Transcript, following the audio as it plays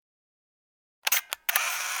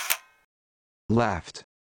left,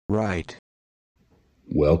 right.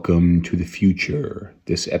 Welcome to the future.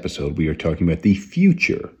 This episode, we are talking about the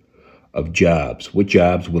future of jobs. What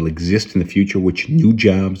jobs will exist in the future? Which new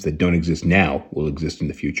jobs that don't exist now will exist in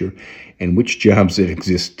the future? And which jobs that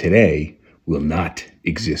exist today will not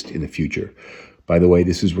exist in the future? By the way,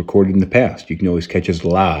 this is recorded in the past. You can always catch us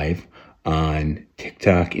live on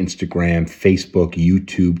TikTok, Instagram, Facebook,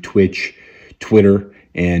 YouTube, Twitch, Twitter,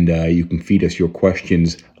 and you can feed us your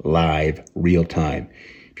questions live, real time.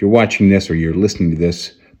 If you're watching this or you're listening to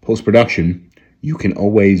this post-production, you can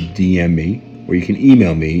always DM me or you can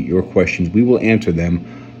email me your questions. We will answer them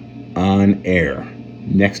on air.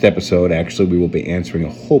 Next episode, actually, we will be answering a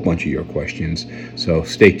whole bunch of your questions. So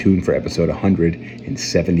stay tuned for episode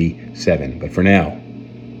 177. But for now,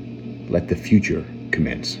 let the future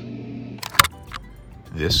commence.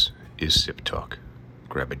 This is Sip Talk.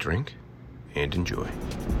 Grab a drink and enjoy.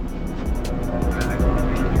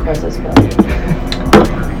 Of course, let's go.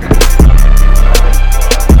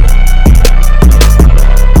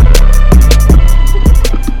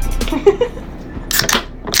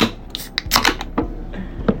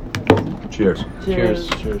 Cheers. Cheers.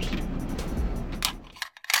 Cheers.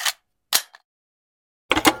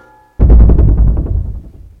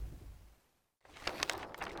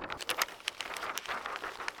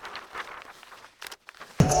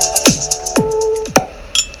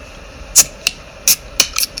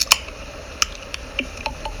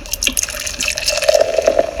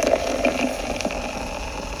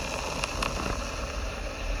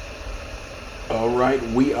 All right,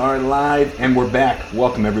 we are live and we're back.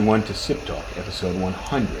 Welcome everyone to Sip Talk, episode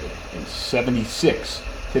 176.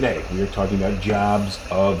 Today we are talking about jobs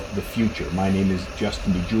of the future. My name is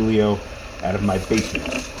Justin DiGiulio, out of my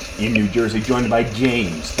basement in New Jersey, joined by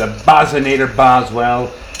James, the Bosinator Boswell,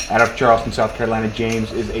 out of Charleston, South Carolina.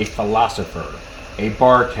 James is a philosopher, a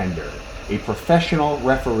bartender, a professional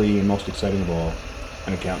referee, and most exciting of all,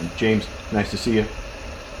 an accountant. James, nice to see you.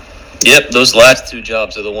 Yep, those last two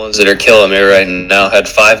jobs are the ones that are killing me right now. Had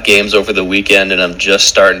 5 games over the weekend, and I'm just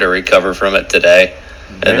starting to recover from it today.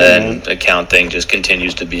 And then accounting just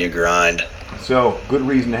continues to be a grind. So, good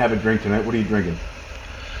reason to have a drink tonight. What are you drinking?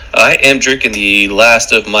 I am drinking the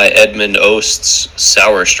last of my Edmund Oast's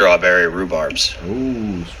sour strawberry rhubarbs.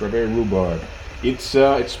 Ooh, strawberry rhubarb. It's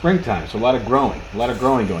springtime, so a lot of growing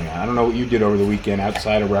going on. I don't know what you did over the weekend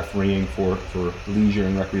outside of refereeing for leisure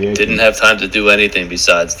and recreation. Didn't have time to do anything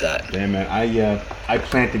besides that. Damn man, I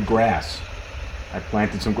planted grass. I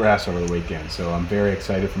planted some grass over the weekend, so I'm very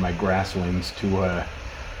excited for my grasslings to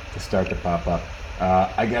start to pop up.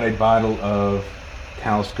 I got a bottle of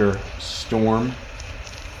Talisker Storm.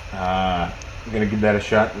 I'm gonna give that a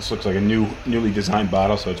shot. This looks like a newly designed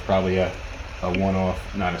bottle, so it's probably a one-off,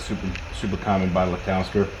 not a super common bottle of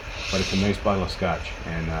Talisker, but it's a nice bottle of scotch,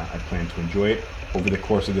 and I plan to enjoy it over the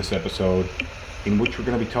course of this episode, in which we're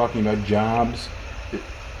going to be talking about jobs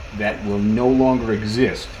that will no longer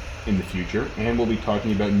exist in the future, and we'll be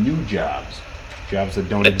talking about new jobs that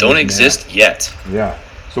don't exist now. Yet. Yeah.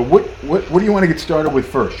 So what do you want to get started with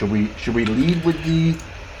first? Should we lead with the?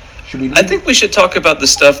 I think we should talk about the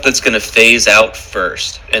stuff that's going to phase out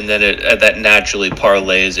first, and then that naturally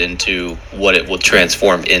parlays into what it will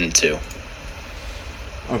transform into.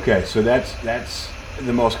 Okay, so that's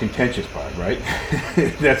the most contentious part, right?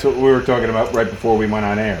 That's what we were talking about right before we went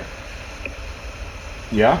on air.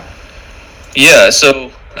 Yeah? Yeah, so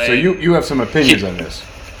you have some opinions on this.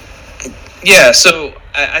 Yeah, so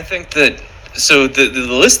I think that the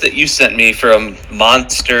list that you sent me from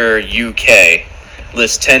Monster UK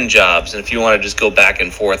lists 10 jobs, and if you want to just go back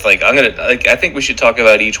and forth, I think we should talk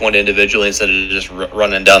about each one individually instead of just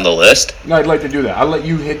running down the list. No, I'd like to do that. I'll let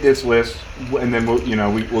you hit this list, and then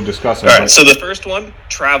we'll discuss it. All right. So the first one,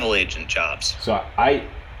 travel agent jobs. So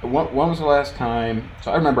when was the last time?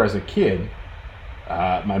 So I remember as a kid,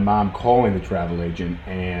 my mom calling the travel agent,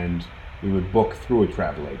 and we would book through a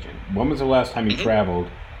travel agent. When was the last time you traveled,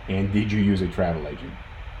 and did you use a travel agent?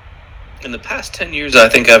 In the past 10 years, I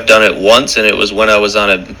think I've done it once, and it was when I was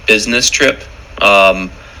on a business trip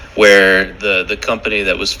where the company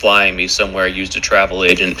that was flying me somewhere used a travel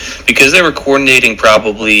agent because they were coordinating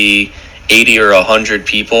probably 80 or 100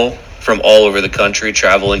 people from all over the country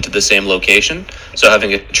traveling to the same location. So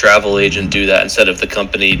having a travel agent do that instead of the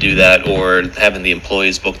company do that, or having the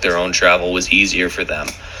employees book their own travel, was easier for them.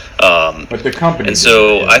 But the company... And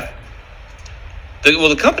so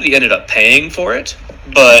the company ended up paying for it,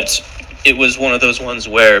 but it was one of those ones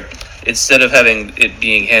where instead of having it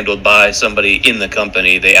being handled by somebody in the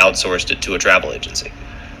company, they outsourced it to a travel agency.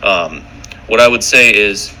 What I would say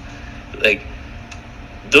is,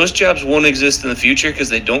 those jobs won't exist in the future because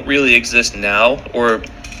they don't really exist now, or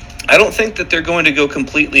I don't think that they're going to go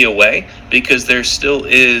completely away, because there still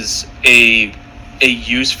is a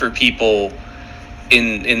use for people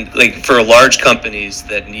in like for large companies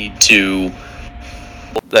that need to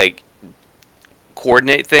like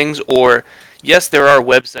coordinate things. Or yes, there are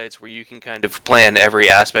websites where you can kind of plan every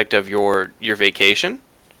aspect of your vacation,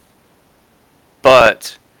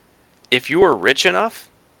 but if you are rich enough,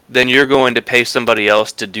 then you're going to pay somebody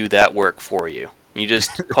else to do that work for you. You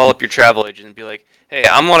just call up your travel agent and be like, "Hey,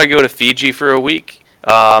 I'm going to go to Fiji for a week.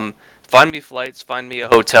 Find me flights, find me a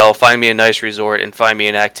hotel, find me a nice resort, and find me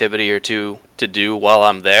an activity or two to do while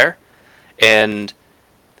I'm there." And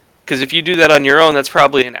because if you do that on your own, that's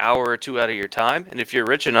probably an hour or two out of your time. And if you're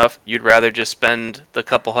rich enough, you'd rather just spend the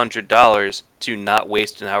couple $100 to not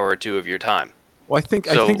waste an hour or two of your time. Well, I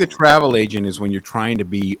So, think the travel agent is when you're trying to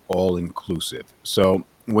be all inclusive. So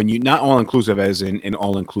when you not all inclusive as in an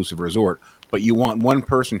all inclusive resort, but you want one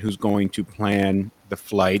person who's going to plan the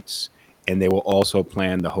flights, and they will also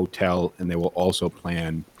plan the hotel, and they will also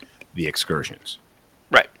plan the excursions.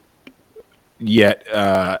 right. Yet,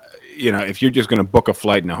 if you're just going to book a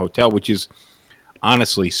flight and a hotel, which is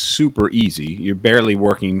honestly super easy, you're barely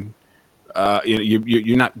working.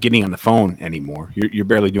 You're not getting on the phone anymore. You're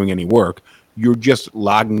barely doing any work. You're just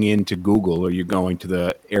logging into Google, or you're going to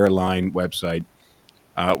the airline website.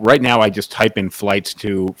 Right now, I just type in flights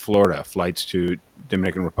to Florida, flights to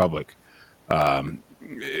Dominican Republic,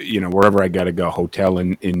 wherever I got to go, hotel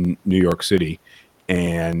in New York City,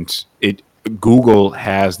 and Google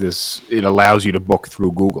has this. It allows you to book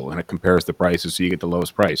through Google, and it compares the prices, so you get the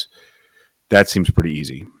lowest price. That seems pretty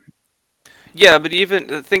easy. Yeah, but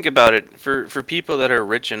even think about it, for people that are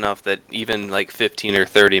rich enough that even like 15 or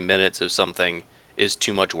 30 minutes of something is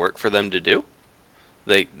too much work for them to do,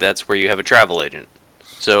 like that's where you have a travel agent.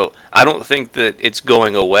 So I don't think that it's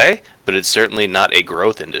going away, but it's certainly not a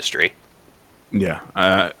growth industry. Yeah,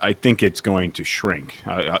 I think it's going to shrink.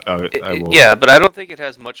 I will. Yeah, but I don't think it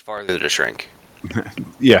has much farther to shrink.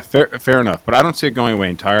 Yeah, fair enough. But I don't see it going away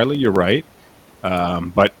entirely. You're right.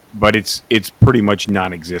 But it's pretty much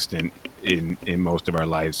non-existent in most of our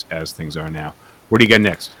lives as things are now. What do you got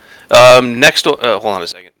next? Next, hold on a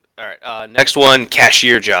second. All right, next one,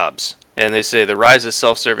 cashier jobs. And they say the rise of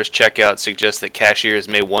self-service checkout suggests that cashiers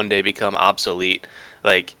may one day become obsolete.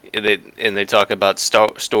 Like, they talk about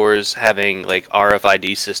stores having like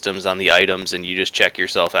RFID systems on the items, and you just check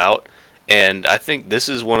yourself out. And I think this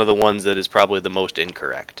is one of the ones that is probably the most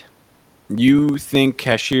incorrect. You think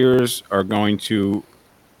cashiers are going to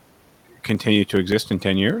continue to exist in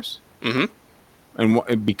 10 years? Mm-hmm.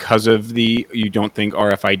 And because of you don't think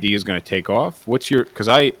RFID is going to take off? Because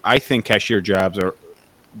I think cashier jobs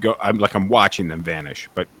I'm watching them vanish,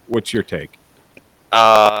 but what's your take?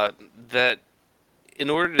 That in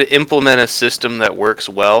order to implement a system that works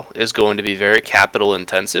well is going to be very capital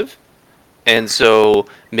intensive. And so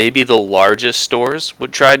maybe the largest stores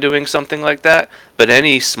would try doing something like that, but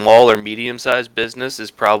any small or medium-sized business is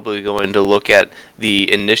probably going to look at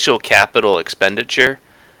the initial capital expenditure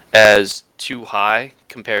as too high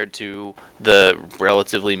compared to the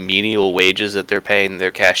relatively menial wages that they're paying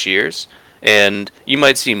their cashiers. And you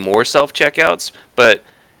might see more self-checkouts, but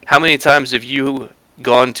how many times have you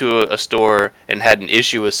gone to a store and had an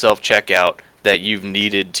issue with self-checkout that you've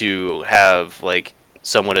needed to have like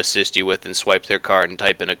someone assist you with and swipe their card and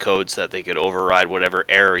type in a code so that they could override whatever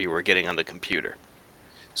error you were getting on the computer?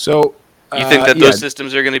 So you think that those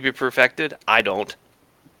systems are going to be perfected? I don't.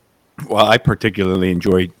 Well, I particularly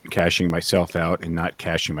enjoy cashing myself out and not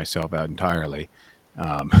cashing myself out entirely,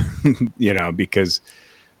 because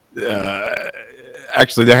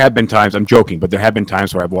actually there have been times, I'm joking, but there have been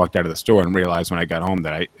times where I've walked out of the store and realized when I got home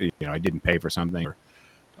that I didn't pay for something.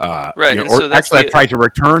 Right. Or actually I tried to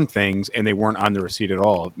return things and they weren't on the receipt at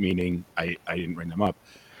all, meaning I didn't ring them up.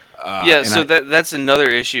 That's another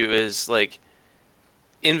issue is like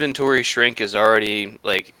inventory shrink is already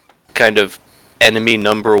like kind of enemy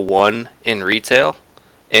number one in retail,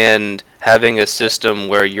 and having a system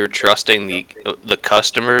where you're trusting the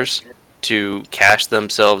customers to cash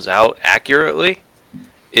themselves out accurately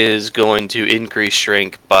is going to increase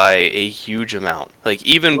shrink by a huge amount. Like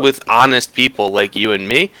even with honest people like you and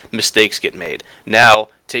me, mistakes get made. Now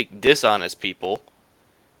take dishonest people.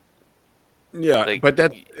 Yeah, Like,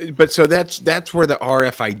 so that's where the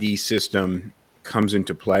RFID system comes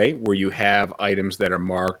into play, where you have items that are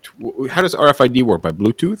marked. How does RFID work? By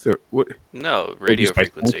Bluetooth or what? No, radio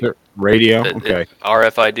frequency. Radio, okay.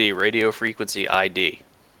 RFID, radio frequency ID.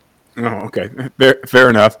 Oh, okay. Fair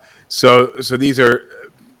enough. So these are,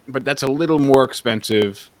 but that's a little more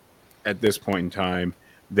expensive at this point in time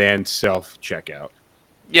than self checkout.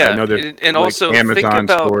 Yeah, I know and also Amazon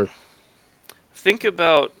stores. think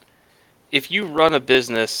about if you run a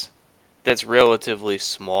business that's relatively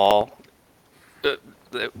small,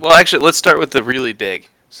 well, actually, let's start with the really big.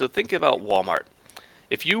 So think about Walmart.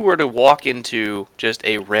 If you were to walk into just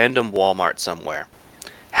a random Walmart somewhere,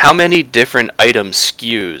 how many different item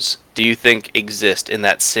SKUs do you think exist in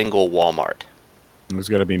that single Walmart? There's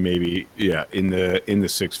got to be maybe in the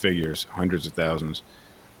six figures, hundreds of thousands.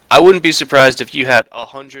 I wouldn't be surprised if you had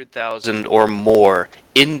 100,000 or more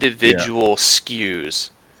individual SKUs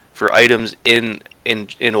for items in a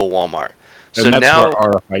Walmart. So And that's now, where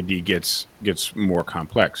RFID gets more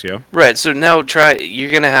complex. Yeah. right? So now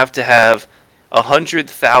you're gonna have to have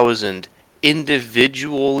 100,000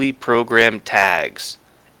 individually programmed tags,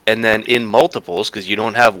 and then in multiples because you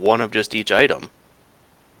don't have one of just each item.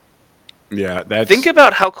 Yeah. That's Think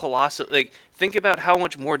about how colossal. Like, think about how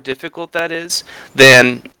much more difficult that is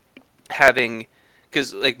than having,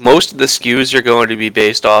 because like most of the SKUs are going to be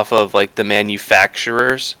based off of like the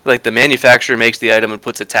manufacturers. Like the manufacturer makes the item and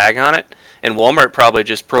puts a tag on it, and Walmart probably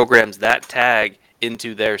just programs that tag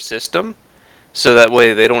into their system, so that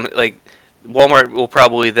way they don't like. Walmart will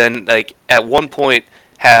probably then like at one point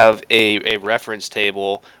have a reference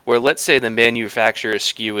table where let's say the manufacturer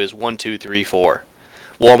SKU is 1 2 3 4.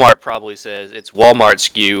 Walmart probably says it's Walmart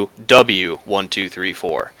SKU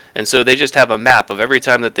W1234. And so they just have a map of every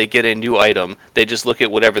time that they get a new item, they just look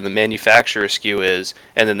at whatever the manufacturer SKU is,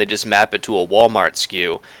 and then they just map it to a Walmart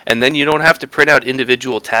SKU. And then you don't have to print out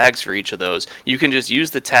individual tags for each of those. You can just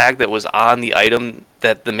use the tag that was on the item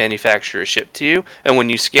that the manufacturer shipped to you, and when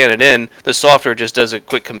you scan it in, the software just does a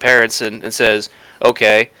quick comparison and says,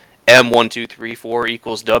 okay, M1234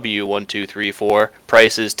 equals W1234,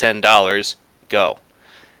 price is $10, go.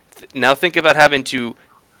 Now think about having to,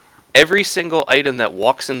 every single item that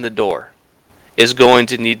walks in the door is going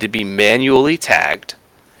to need to be manually tagged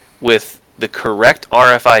with the correct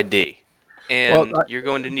RFID. And you're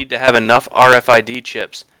going to need to have enough RFID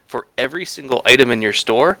chips for every single item in your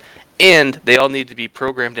store, and they all need to be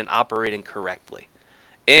programmed and operating correctly.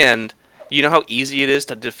 And you know how easy it is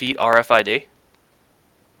to defeat RFID?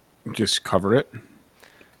 just cover it.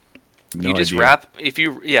 No You just idea. wrap if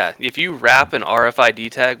you wrap an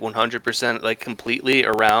RFID tag 100% like completely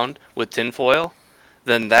around with tinfoil,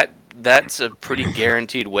 then that's a pretty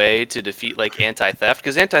guaranteed way to defeat like anti-theft,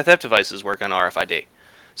 because anti-theft devices work on RFID.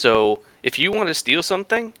 So if you want to steal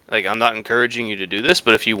something, like I'm not encouraging you to do this,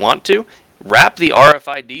 but if you want to, wrap the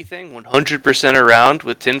RFID thing 100% around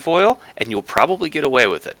with tinfoil, and you'll probably get away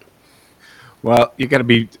with it. Well, you got to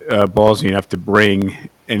be ballsy enough to bring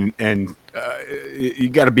and you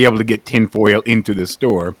got to be able to get tinfoil into the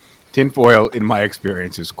store. Tinfoil, in my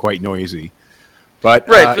experience, is quite noisy. But,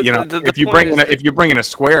 Right, but you know, the if you point is if you're bringing a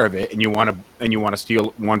square of it and you want to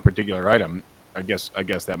steal one particular item, I guess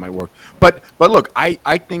that might work. But look,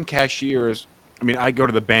 I think cashiers. I mean, I go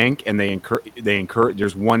to the bank and they incur.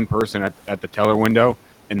 There's one person at the teller window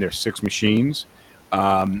and there's 6 machines.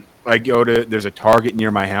 There's a Target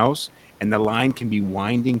near my house and the line can be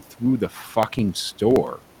winding through the fucking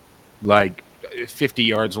store, like 50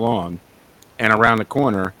 yards long, and around the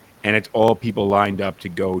corner, and it's all people lined up to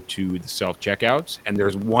go to the self-checkouts, and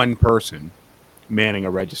there's one person manning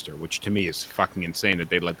a register, which to me is fucking insane that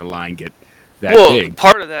they let the line get that big.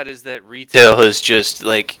 Part of that is that retail has just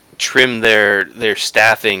like trimmed their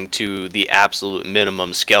staffing to the absolute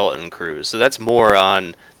minimum skeleton crews. So that's more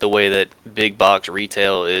on the way that big box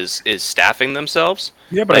retail is staffing themselves.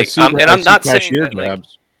 Yeah, but like, I'm not saying that, like,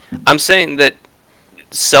 I'm saying that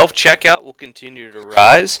self-checkout will continue to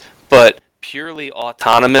rise, but purely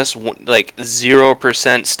autonomous, like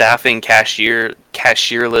 0% staffing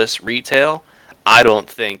cashierless retail, I don't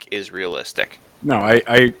think is realistic. No,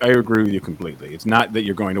 I agree with you completely. It's not that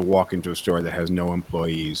you're going to walk into a store that has no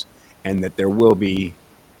employees and that there will be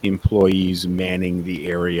employees manning the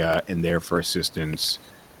area and there for assistance.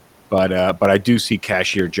 But I do see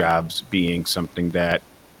cashier jobs being something that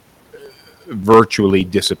virtually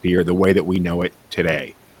disappear the way that we know it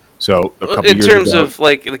today. So a couple In years terms ago, of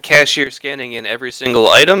like the cashier scanning in every single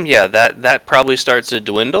item, yeah, that probably starts to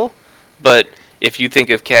dwindle. But if you think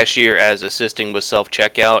of cashier as assisting with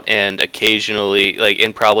self-checkout and occasionally, like,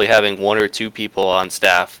 and probably having 1 or 2 people on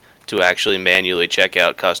staff to actually manually check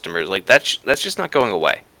out customers, like that's just not going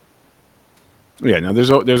away. yeah, no, there's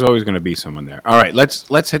always going to be someone there. All right,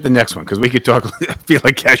 let's hit the next one because we could talk. I feel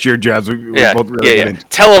like cashier jobs. We both really get into.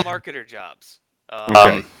 Telemarketer jobs.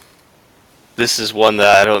 Okay. This is one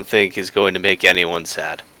that I don't think is going to make anyone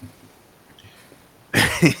sad.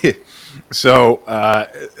 So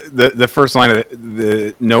the first line of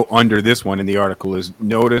the note under this one in the article is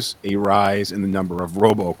notice a rise in the number of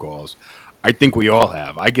robocalls. I think we all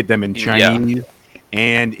have. I get them in Chinese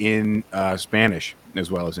and in Spanish as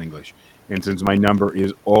well as English. And since my number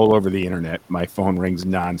is all over the internet, my phone rings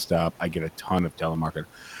nonstop. I get a ton of telemarketing.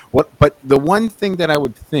 But the one thing that I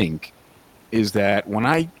would think is that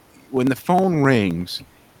when the phone rings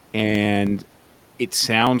and it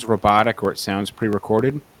sounds robotic or it sounds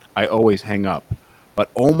pre-recorded, I always hang up. But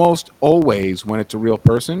almost always when it's a real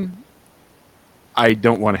person, I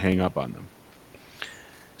don't want to hang up on them.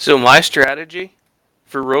 So my strategy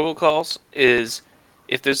for robocalls is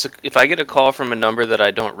if I get a call from a number that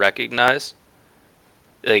I don't recognize,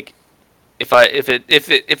 like if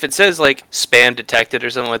it says like spam detected or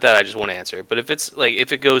something like that, I just won't answer. But if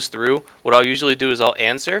it goes through, what I'll usually do is I'll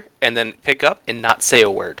answer and then pick up and not say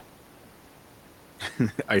a word.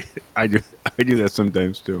 I do that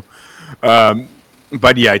sometimes too.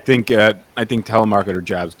 But yeah, I think telemarketer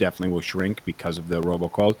jobs definitely will shrink because of the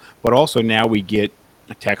robocalls. But also now we get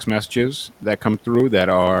text messages that come through that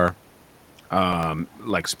are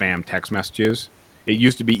like spam text messages. It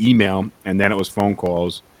used to be email, and then it was phone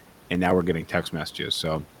calls, and now we're getting text messages.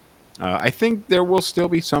 So I think there will still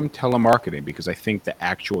be some telemarketing because I think the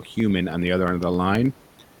actual human on the other end of the line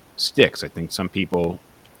sticks. I think some people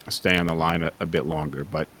stay on the line a bit longer,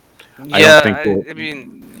 but Yeah,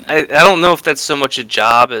 I don't know if that's so much a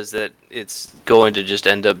job as that it's going to just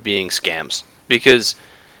end up being scams. Because,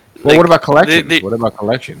 well, what about collections? What about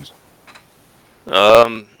collections?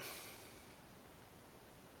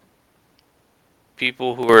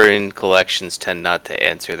 People who are in collections tend not to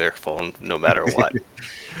answer their phone no matter what.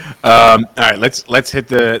 All right, let's hit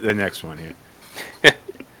the next one here.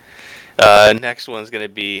 Next one's going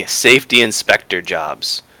to be safety inspector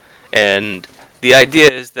jobs. And the idea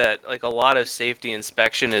is that like a lot of safety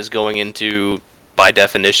inspection is going into, by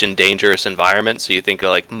definition, dangerous environments. So you think of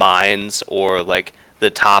like mines or like the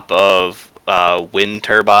top of wind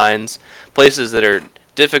turbines, places that are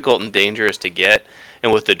difficult and dangerous to get.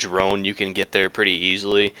 And with the drone, you can get there pretty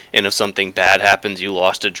easily. And if something bad happens, you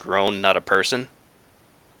lost a drone, not a person.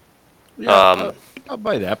 Yeah, I'll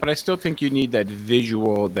buy that, but I still think you need that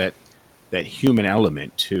visual, that human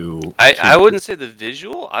element to. I wouldn't say the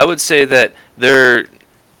visual. I would say that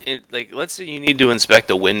like, let's say you need to inspect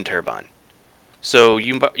a wind turbine. So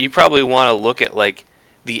you probably want to look at like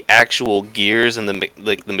the actual gears and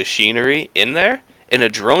the machinery in there. And a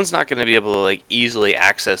drone's not going to be able to like easily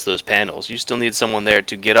access those panels. You still need someone there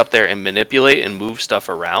to get up there and manipulate and move stuff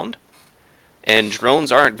around. And drones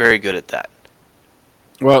aren't very good at that.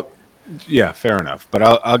 Well, yeah, fair enough. But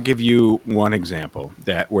I'll give you one example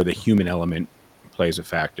where the human element plays a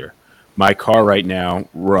factor. My car right now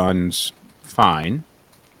runs fine,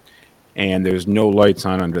 and there's no lights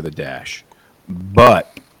on under the dash.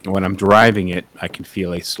 But when I'm driving it, I can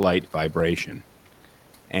feel a slight vibration,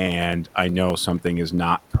 and I know something is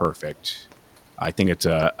not perfect. I think it's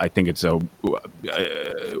one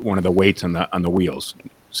of the weights on the wheels.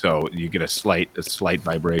 So you get a slight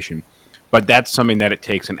vibration. But that's something that it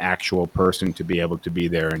takes an actual person to be able to be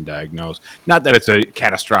there and diagnose. Not that it's a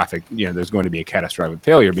catastrophic, there's going to be a catastrophic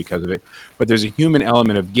failure because of it, but there's a human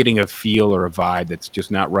element of getting a feel or a vibe that's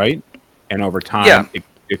just not right. And over time,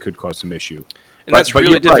 it could cause some issue. And that's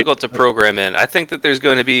really difficult to program in. I think that there's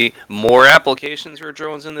going to be more applications for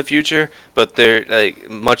drones in the future, but they're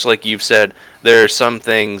much like you've said, there are some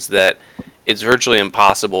things that it's virtually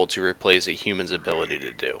impossible to replace a human's ability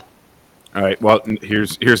to do. All right. Well,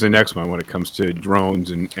 here's the next one when it comes to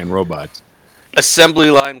drones and robots. Assembly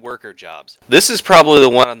line worker jobs. This is probably the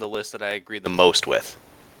one on the list that I agree the most with.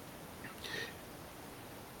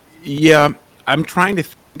 Yeah, I'm trying to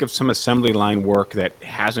think of some assembly line work that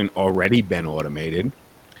hasn't already been automated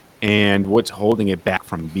and what's holding it back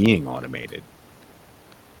from being automated.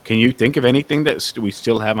 Can you think of anything that we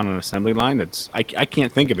still have on an assembly line? I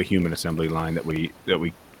can't think of a human assembly line that we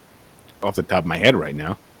off the top of my head right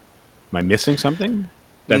now. Am I missing something?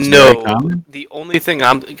 That's very common? The only thing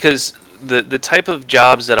because the type of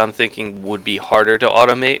jobs that I'm thinking would be harder to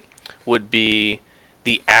automate would be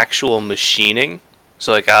the actual machining.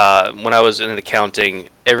 So like when I was in accounting,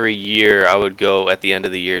 every year I would go at the end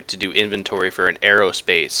of the year to do inventory for an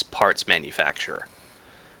aerospace parts manufacturer.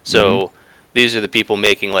 So these are the people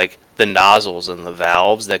making like the nozzles and the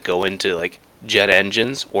valves that go into like jet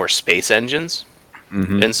engines or space engines.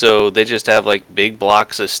 Mm-hmm. And so they just have like big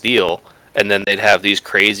blocks of steel, and then they'd have these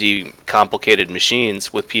crazy complicated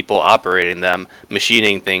machines with people operating them,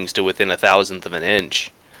 machining things to within 1,000th of an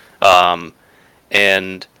inch.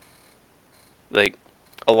 And like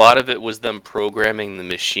a lot of it was them programming the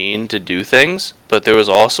machine to do things, but there was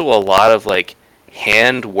also a lot of like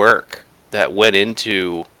hand work that went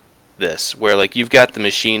into this, where like you've got the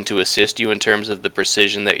machine to assist you in terms of the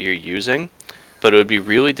precision that you're using, but it would be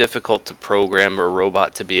really difficult to program a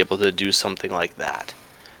robot to be able to do something like that.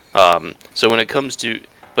 So when it comes to,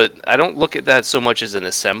 but I don't look at that so much as an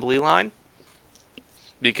assembly line,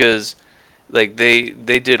 because like they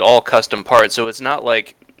did all custom parts, so it's not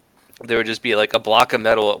like there would just be like a block of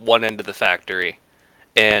metal at one end of the factory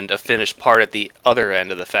and a finished part at the other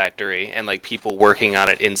end of the factory, and like people working on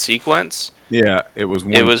it in sequence. Yeah, it was.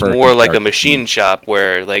 It was more like a machine shop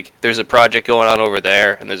where like there's a project going on over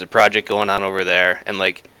there and there's a project going on over there, and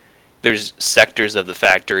like there's sectors of the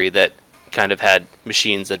factory that kind of had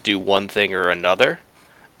machines that do one thing or another,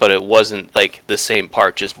 but it wasn't like the same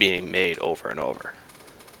part just being made over and over.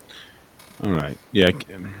 All right. Yeah,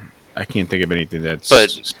 I can't think of anything that's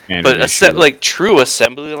like true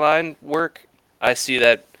assembly line work, I see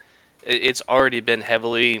that it's already been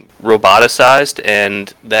heavily roboticized,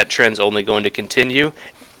 and that trend's only going to continue.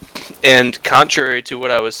 And contrary to what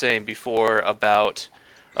I was saying before about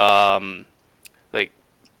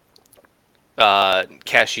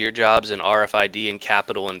cashier jobs and RFID and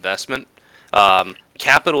capital investment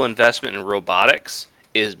in robotics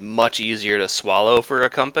is much easier to swallow for a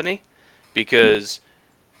company, because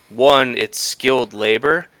one, it's skilled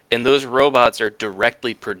labor, and those robots are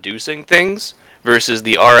directly producing things, versus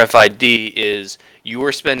the RFID is you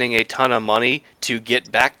are spending a ton of money to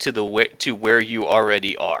get back to where you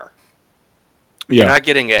already are. Yeah. You're not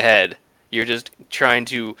getting ahead. You're just trying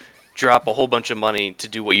to drop a whole bunch of money to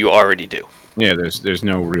do what you already do. Yeah, there's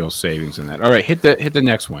no real savings in that. All right, hit the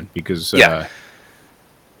next one, because so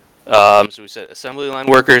we said assembly line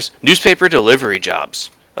workers, newspaper delivery jobs.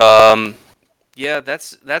 Yeah,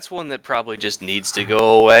 that's one that probably just needs to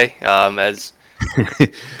go away. As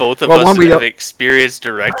both of us have experienced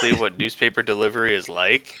directly what newspaper delivery is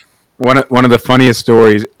like. One of the funniest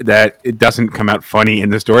stories, that it doesn't come out funny in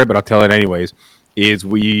the story, but I'll tell it anyways, is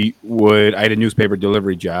I had a newspaper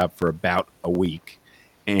delivery job for about a week,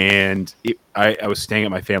 and I was staying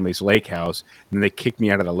at my family's lake house, and they kicked me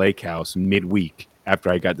out of the lake house midweek after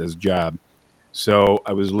I got this job. So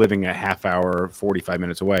I was living a half hour, 45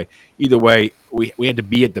 minutes away. Either way, we had to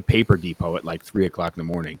be at the paper depot at like 3 o'clock in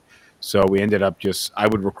the morning. So we ended up I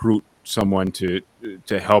would recruit someone to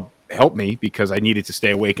help me, because I needed to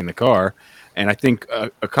stay awake in the car. And I think a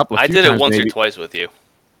couple of I did it once or twice with you.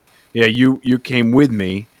 Yeah, you came with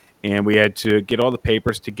me, and we had to get all the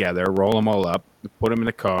papers together, roll them all up, put them in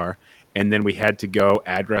the car, and then we had to go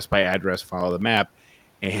address by address, follow the map.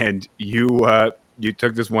 And you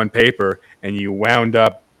took this one paper and you wound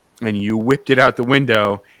up and you whipped it out the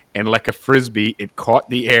window, and like a Frisbee, it caught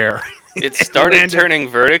the air. It started turning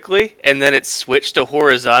vertically, and then it switched to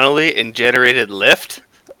horizontally and generated lift.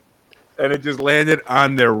 And it just landed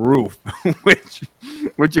on their roof, which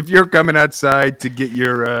if you're coming outside to get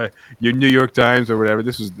your New York Times or whatever,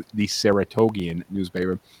 this was the Saratogian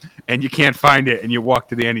newspaper, and you can't find it, and you walk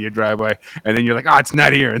to the end of your driveway, and then you're like, oh, it's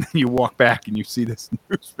not here, and then you walk back and you see this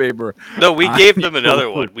newspaper. No, we gave them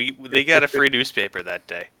another one. They got a free newspaper that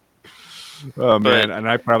day. Oh man, and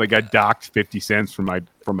I probably got docked 50 cents from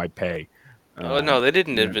my pay. Oh no, they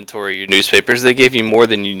didn't inventory your newspapers. They gave you more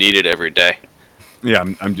than you needed every day. Yeah,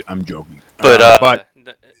 I'm joking. But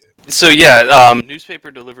so yeah, newspaper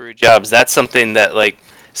delivery jobs. That's something that like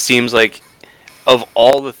seems like of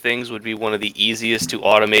all the things would be one of the easiest to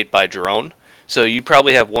automate by drone. So you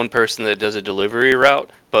probably have one person that does a delivery route,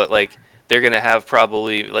 but like they're gonna have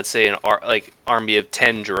probably, let's say, an army of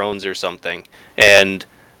 10 drones or something, and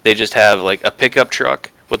they just have like a pickup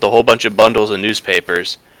truck with a whole bunch of bundles of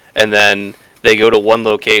newspapers, and then they go to one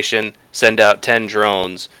location, send out 10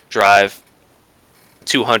 drones, drive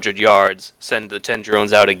 200 yards, send the 10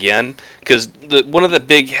 drones out again. Because one of the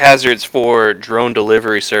big hazards for drone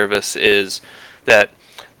delivery service is that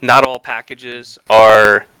not all packages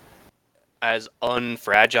are as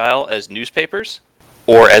unfragile as newspapers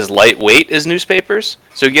or as lightweight as newspapers.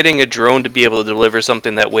 So getting a drone to be able to deliver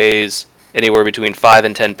something that weighs anywhere between 5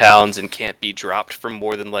 and 10 pounds and can't be dropped from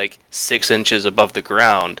more than like 6 inches above the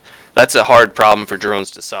ground, that's a hard problem for drones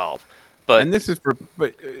to solve. And this is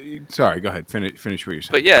sorry, go ahead. Finish what you're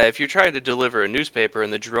saying. But yeah, if you're trying to deliver a newspaper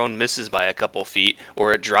and the drone misses by a couple feet,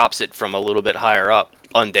 or it drops it from a little bit higher up,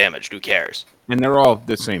 undamaged, who cares? And they're all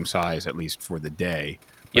the same size, at least for the day.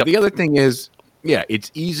 But the other thing is, yeah,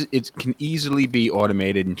 it's easy. It can easily be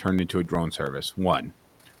automated and turned into a drone service. One,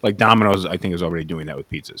 like Domino's, I think is already doing that with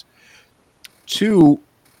pizzas. Two,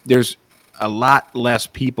 there's a lot less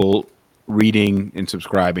people reading and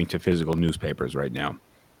subscribing to physical newspapers right now.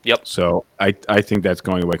 Yep. So I think that's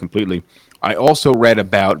going away completely. I also read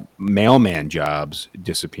about mailman jobs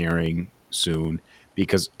disappearing soon,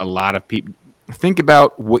 because a lot of people think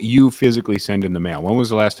about what you physically send in the mail. When was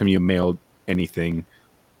the last time you mailed anything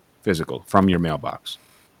physical from your mailbox?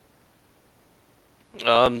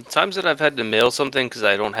 Times that I've had to mail something because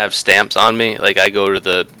I don't have stamps on me, like I go to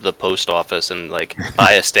the post office and like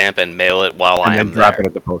buy a stamp and mail it while And I then am drop there. it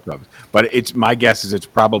at the post office. But it's my guess is it's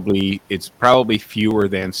probably fewer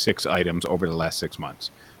than 6 items over the last 6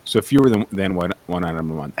 months. So fewer than one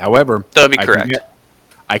item a month. However, That'd be I correct.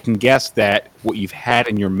 I can guess that what you've had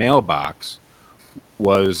in your mailbox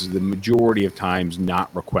was the majority of times not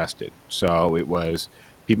requested. So it was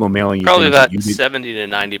people mailing you Probably things that about you did 70 to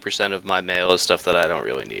 90% of my mail is stuff that I don't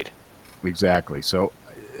really need. exactly. So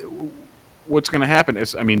what's going to happen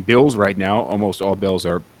is, I mean, bills right now, almost all bills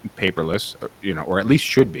are paperless, or at least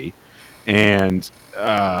should be, and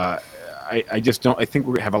I just don't. I think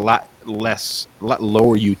we have a lot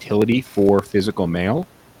lower utility for physical mail,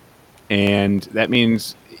 and that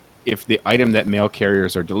means if the item that mail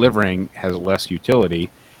carriers are delivering has less utility,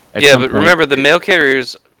 at Yeah, some but point, remember the mail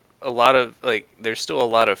carriers, there's still a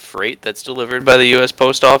lot of freight that's delivered by the U.S.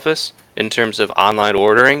 Post Office in terms of online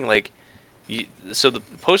ordering. So the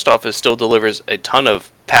post office still delivers a ton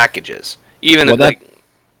of packages, even well, that like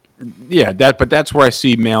yeah, but that's where I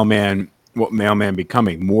see mailman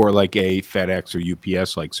becoming more like a FedEx or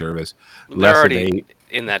UPS like service, they're less of already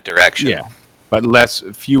a in that direction. yeah, but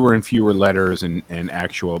fewer and fewer letters and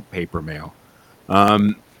actual paper mail.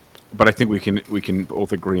 But I think we can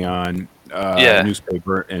both agree on Yeah.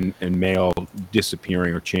 newspaper and mail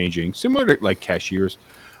disappearing or changing, similar to like cashiers.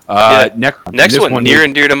 Yeah. Next Next one, one near is,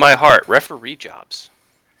 and dear to my heart, referee jobs.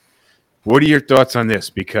 what are your thoughts on this?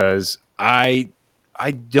 Because I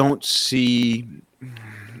don't see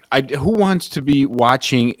who wants to be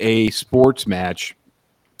watching a sports match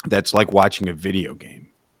that's like watching a video game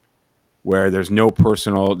where there's no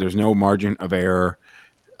margin of error,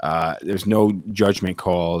 there's no judgment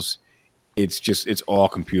calls. It's all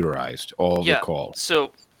computerized, all the Yeah. calls.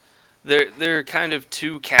 So there are kind of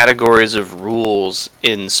two categories of rules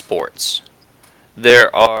in sports.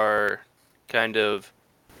 There are kind of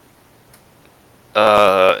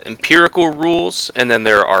empirical rules, and then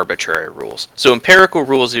there are arbitrary rules. So empirical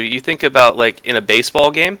rules, if you think about like in a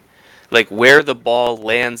baseball game, like where the ball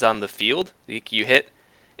lands on the field, you hit,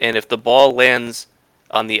 and if the ball lands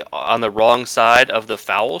on the wrong side of the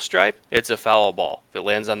foul stripe, it's a foul ball. If it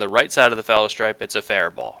lands on the right side of the foul stripe, it's a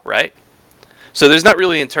fair ball, right? So there's not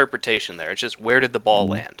really interpretation there. It's just where did the ball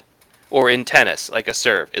land? Or in tennis, like a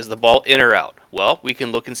serve, is the ball in or out? Well, we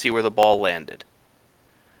can look and see where the ball landed.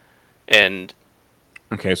 And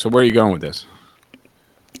Okay, so where are you going with this?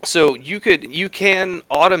 so you can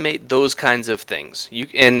automate those kinds of things.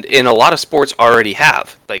 And in a lot of sports already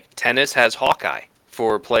have. Like tennis has Hawkeye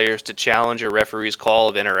for players to challenge a referee's call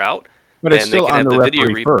of in or out, But it's and they still can on have the the video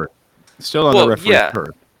referee first. It's still on the Well, referee yeah,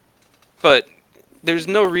 first. but there's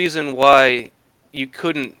no reason why you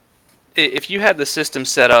couldn't if you had the system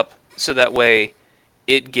set up so that way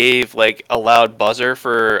it gave like a loud buzzer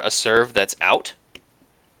for a serve that's out.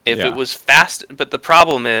 If it Yeah. was fast, but the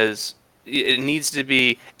problem is it needs to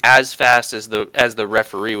be as fast as the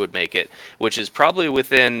referee would make it, which is probably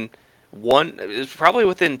within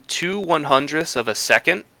two 100ths of a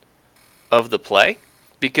second of the play,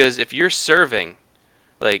 because if you're serving,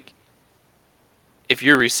 like if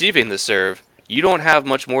you're receiving the serve, you don't have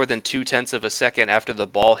much more than 2/10 of a second after the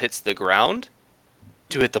ball hits the ground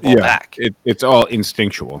to hit the ball Yeah, back. it's all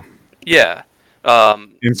instinctual. Yeah.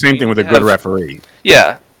 And same thing with a good Have referee.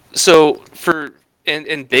 Yeah. So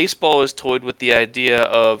and baseball is toyed with the idea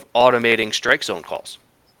of automating strike zone calls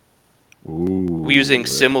Ooh. using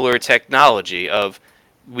similar technology of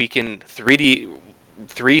we can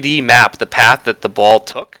 3D map the path that the ball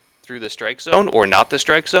took through the strike zone or not the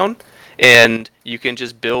strike zone, and you can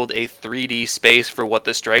just build a 3D space for what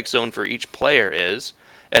the strike zone for each player is,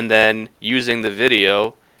 and then using the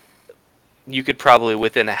video, you could probably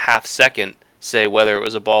within a half second say whether it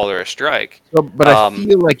was a ball or a strike. But I Um,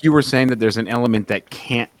 feel like you were saying that there's an element that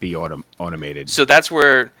can't be automated. So that's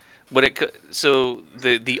where so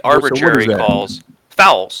the What is arbitrary that? calls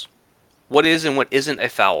fouls. What is and what isn't a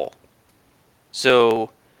foul?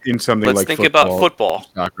 So In something let's like think about football.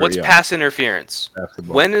 soccer, What's yeah, pass interference?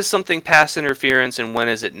 basketball. When is something pass interference and when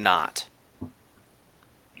is it not?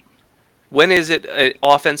 When is it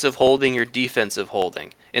offensive holding or defensive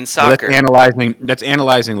holding? In Well, soccer, that's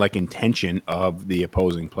analyzing like intention of the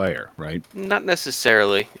opposing player, right? not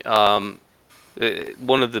necessarily.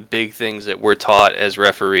 One of the big things that we're taught as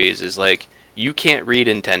referees is like you can't read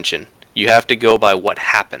intention. You have to go by what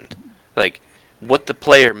happened. Like what the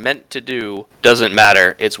player meant to do doesn't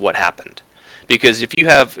matter. It's what happened. Because if you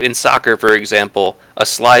have in soccer, for example, a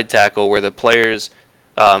slide tackle where the player's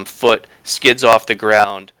foot skids off the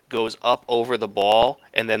ground, goes up over the ball,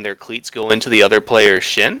 and then their cleats go into the other player's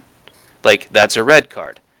shin, like that's a red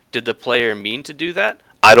card. Did the player mean to do that?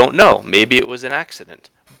 I don't know. Maybe it was an accident.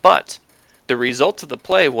 But the result of the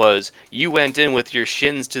play was you went in with your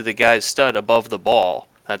shins to the guy's stud above the ball.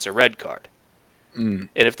 That's a red card. And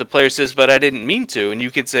if the player says, "But I didn't mean to," and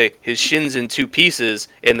you could say his shins in two pieces,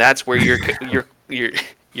 and that's where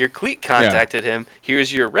your cleat contacted him.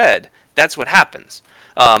 Here's your red. That's what happens.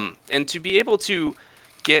 And to be able to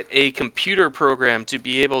get a computer program to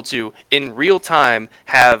be able to, in real time,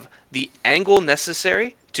 have the angle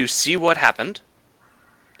necessary to see what happened,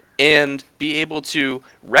 and be able to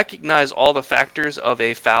recognize all the factors of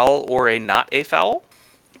a foul or a not a foul,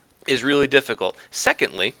 is really difficult.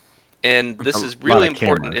 Secondly, and this is really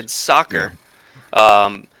important in soccer,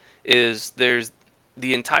 is there's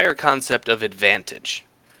the entire concept of advantage,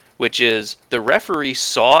 which is the referee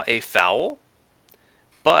saw a foul,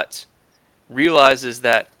 but realizes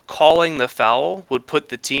that calling the foul would put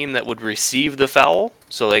the team that would receive the foul,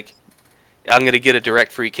 so like, I'm going to get a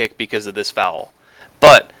direct free kick because of this foul.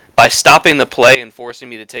 But by stopping the play and forcing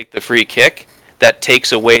me to take the free kick, that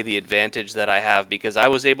takes away the advantage that I have because I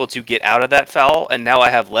was able to get out of that foul, and now I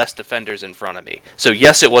have less defenders in front of me. So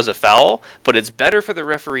yes, it was a foul, but it's better for the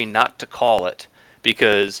referee not to call it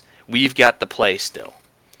because we've got the play still.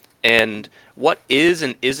 And what is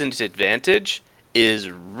and isn't advantage is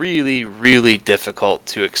really, really difficult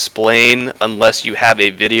to explain unless you have a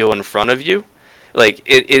video in front of you. Like,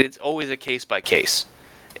 it's always a case by case.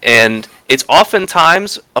 And it's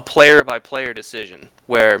oftentimes a player by player decision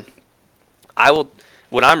where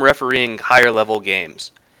when I'm refereeing higher level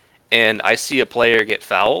games and I see a player get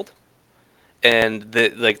fouled and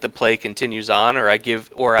the play continues on, or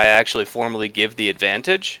I actually formally give the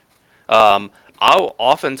advantage, I'll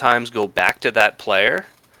oftentimes go back to that player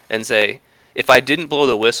and say, if I didn't blow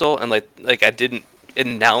the whistle and like I didn't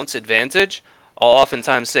announce advantage, I'll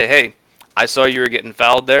oftentimes say, hey, I saw you were getting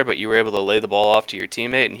fouled there, but you were able to lay the ball off to your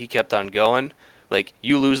teammate and he kept on going. Like,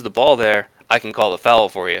 you lose the ball there, I can call the foul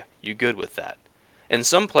for you. You good with that? And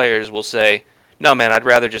some players will say, no, man, I'd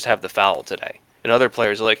rather just have the foul today. And other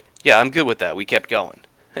players are like, yeah, I'm good with that. We kept going.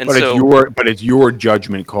 And it's your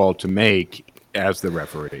judgment call to make as the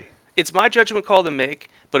referee. It's my judgment call to make,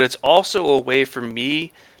 but it's also a way for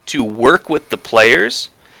me to work with the players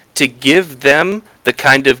to give them the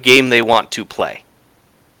kind of game they want to play.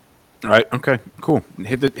 All right. Okay. Cool.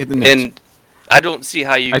 Hit the next. And I don't see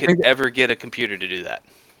how you can ever get a computer to do that.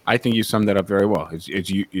 I think you summed that up very well. It's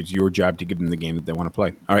your job to give them the game that they want to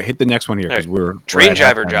play. All right, hit the next one here because we're train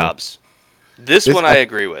driver jobs. This one I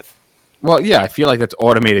agree with. Well, yeah, I feel like that's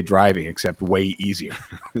automated driving, except way easier.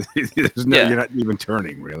 You're not even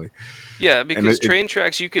turning really. Yeah, because train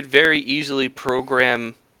tracks, you could very easily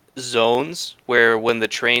program zones where when the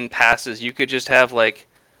train passes, you could just have like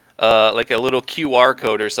a little QR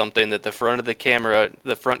code or something that the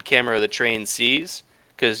front camera of the train sees.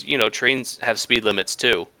 Because, trains have speed limits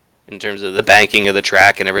too, in terms of the banking of the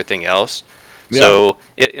track and everything else. Yeah. So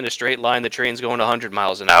in a straight line, the train's going 100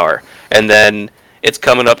 miles an hour. And then it's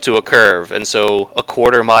coming up to a curve. And so a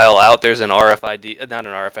quarter mile out, there's a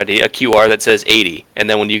QR that says 80. And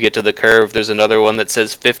then when you get to the curve, there's another one that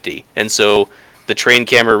says 50. And so the train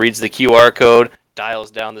camera reads the QR code,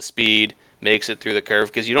 dials down the speed, makes it through the curve.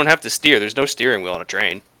 Because you don't have to steer. There's no steering wheel on a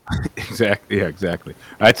train. Exactly. Yeah, exactly.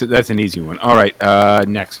 That's an easy one. All right.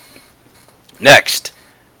 Next,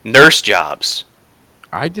 nurse jobs.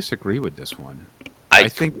 I disagree with this one. I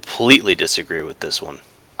completely disagree with this one.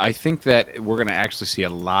 I think that we're going to actually see a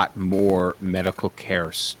lot more medical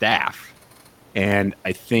care staff, and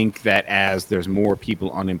I think that as there's more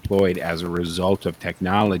people unemployed as a result of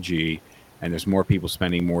technology, and there's more people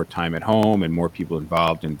spending more time at home, and more people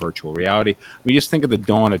involved in virtual reality. We just think of the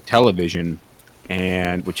dawn of television.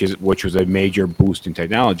 And which was a major boost in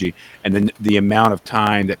technology, and then the amount of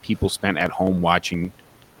time that people spent at home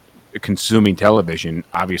consuming television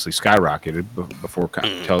obviously skyrocketed before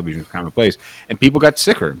television was commonplace, and people got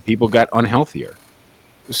sicker, people got unhealthier,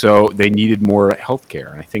 so they needed more health care.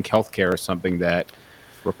 And I think health care is something that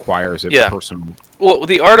requires a personal. Well,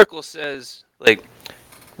 the article says like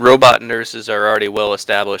robot nurses are already well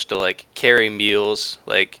established to like carry meals,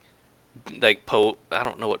 I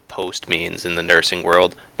don't know what post means in the nursing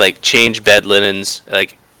world, like change bed linens,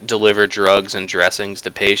 like deliver drugs and dressings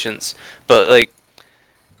to patients. But like,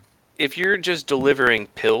 if you're just delivering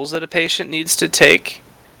pills that a patient needs to take,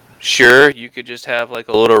 sure, you could just have like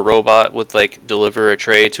a little robot with like deliver a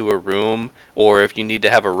tray to a room, or if you need to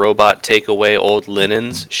have a robot take away old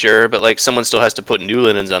linens, sure, but like someone still has to put new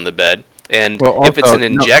linens on the bed. And if it's an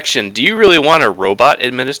injection, do you really want a robot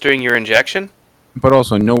administering your injection? But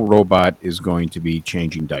also, no robot is going to be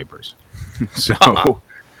changing diapers. So,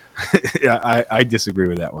 Yeah, I disagree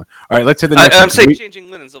with that one. All right, let's hit the I, next one. I'm saying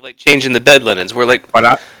changing linens of like changing the bed linens. We're like,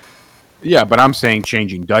 But I'm saying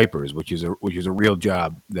changing diapers, which is a real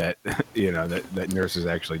job that that nurses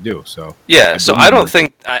actually do. So yeah. So believe I don't me.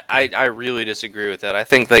 think I really disagree with that. I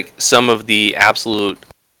think like some of the absolute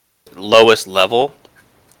lowest level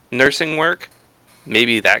nursing work,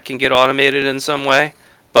 maybe that can get automated in some way,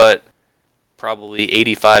 but probably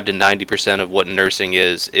 85 to 90% of what nursing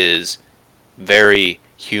is very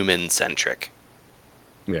human centric.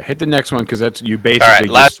 Yeah, hit the next one because that's you All basically right,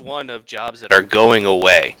 just last one of jobs that are going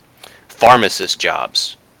away. Pharmacist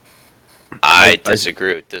jobs. I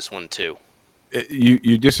disagree with this one too.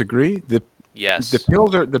 you disagree. Yes.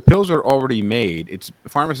 The pills are already made. It's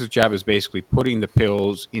pharmacist's job is basically putting the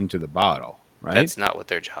pills into the bottle, right? That's not what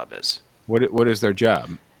their job is. What is their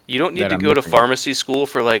job? You don't need that to I'm go to missing? pharmacy school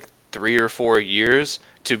for like 3 or 4 years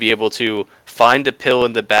to be able to find a pill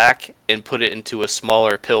in the back and put it into a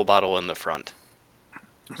smaller pill bottle in the front.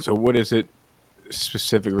 So what is it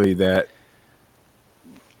specifically that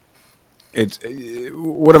it's?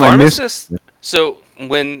 What am I missing? Pharmacists. So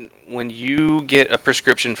when you get a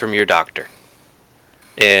prescription from your doctor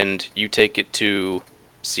and you take it to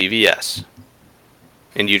CVS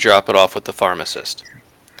and you drop it off with the pharmacist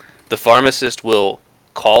will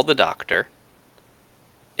call the doctor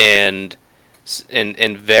and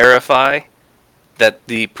verify that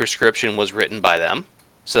the prescription was written by them.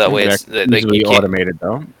 So that way it's Easily automated,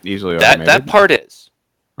 though. Easily that automated. part is.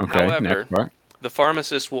 Okay. However, Next part. the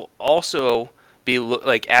pharmacist will also be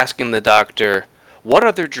like asking the doctor, what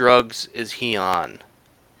other drugs is he on?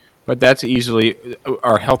 But that's easily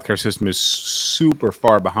our healthcare system is super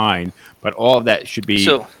far behind. But all of that should be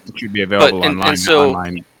available online.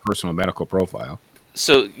 Online personal medical profile.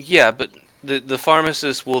 So yeah, but the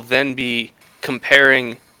pharmacist will then be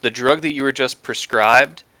comparing the drug that you were just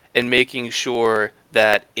prescribed and making sure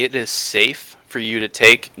that it is safe for you to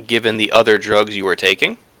take given the other drugs you were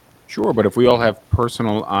taking. Sure, but if we all have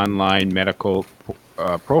personal online medical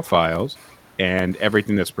profiles and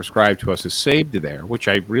everything that's prescribed to us is saved there, which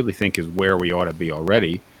I really think is where we ought to be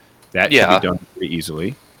already, that should be done pretty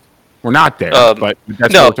easily. We're not there, but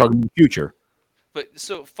that's what we're talking in the future. But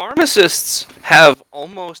so pharmacists have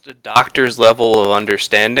almost a doctor's level of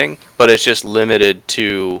understanding, but it's just limited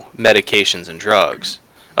to medications and drugs.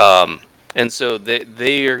 And so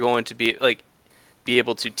they are going to be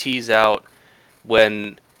able to tease out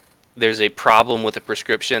when there's a problem with a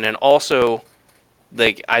prescription, and also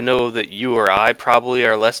I know that you or I probably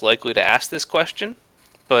are less likely to ask this question,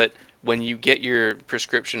 but when you get your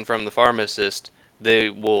prescription from the pharmacist, they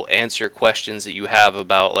will answer questions that you have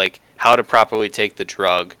about how to properly take the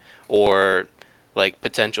drug or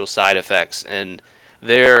potential side effects, and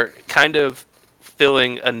they're kind of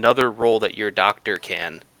filling another role that your doctor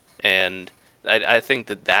can. And I think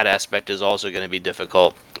that aspect is also going to be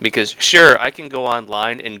difficult because sure, I can go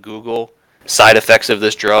online and Google side effects of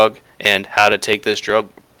this drug and how to take this drug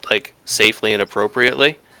safely and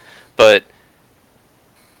appropriately, but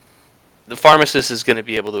the pharmacist is going to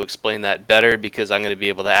be able to explain that better because I'm going to be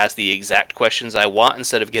able to ask the exact questions I want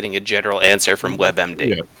instead of getting a general answer from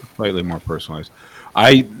WebMD. Yeah, slightly more personalized.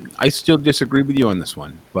 I still disagree with you on this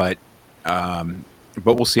one, but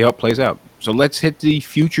we'll see how it plays out. So let's hit the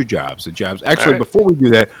future jobs. The jobs. Actually, before we do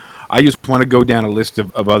that, I just want to go down a list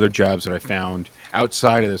of other jobs that I found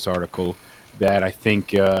outside of this article that I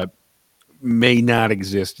think may not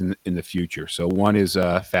exist in the future. So one is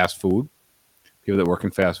fast food, people that work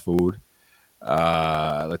in fast food.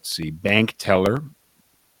 Let's see, bank teller,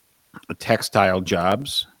 textile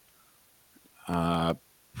jobs,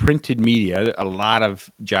 printed media, a lot of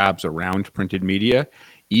jobs around printed media,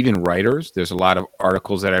 even writers. There's a lot of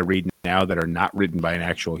articles that I read now that are not written by an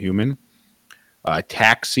actual human.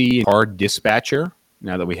 Taxi, car dispatcher,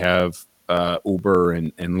 now that we have Uber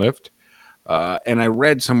and Lyft. And I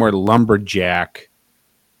read somewhere lumberjack,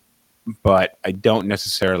 but I don't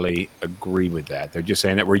necessarily agree with that. They're just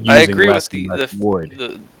saying that we're using less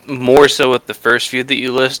wood. More so with the first few that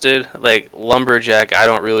you listed, lumberjack, I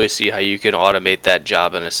don't really see how you can automate that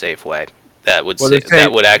job in a safe way. That would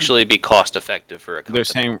that would actually be cost effective for a company. They're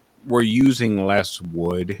saying we're using less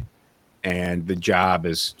wood, and the job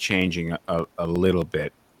is changing a little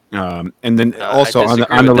bit. And then also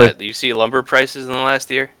on the list, do you see lumber prices in the last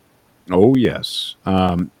year? Oh yes,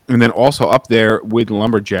 and then also up there with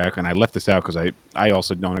lumberjack, and I left this out because I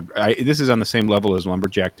also don't agree. This is on the same level as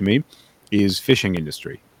lumberjack to me, is fishing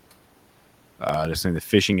industry. They're saying the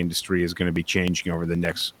fishing industry is going to be changing over the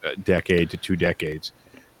next decade to 2 decades,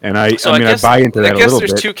 and I buy into that a little bit. I guess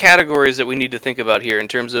there's 2 categories that we need to think about here in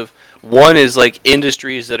terms of one is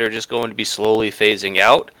industries that are just going to be slowly phasing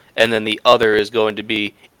out, and then the other is going to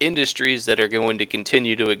be industries that are going to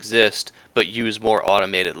continue to exist but use more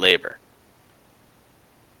automated labor.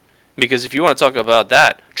 Because if you want to talk about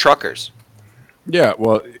that, truckers. Yeah,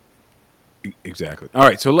 well, exactly. All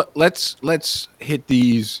right, so let's hit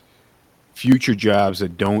these future jobs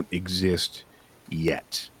that don't exist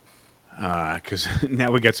yet, because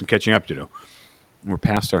now we got some catching up to do. We're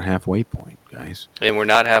past our halfway point, guys, And we're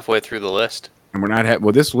not halfway through the list. and we're not.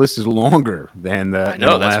 Well, this list is longer than the. I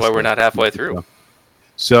know, than the that's last why we're list. not halfway through.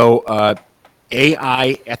 So,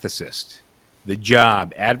 AI ethicist, the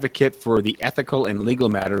job, advocate for the ethical and legal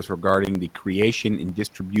matters regarding the creation and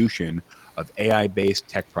distribution of AI-based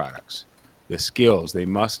tech products. The skills, they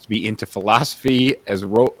must be into philosophy as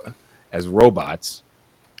robots,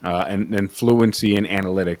 and fluency in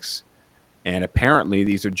analytics. And apparently,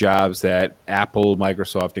 these are jobs that Apple,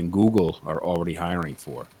 Microsoft, and Google are already hiring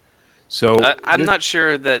for. So I'm not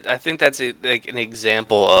sure that. I think that's like an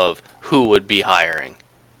example of who would be hiring.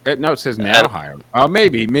 No, it says now hire.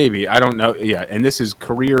 Maybe. I don't know. Yeah, and this is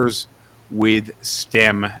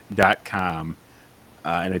careerswithstem.com,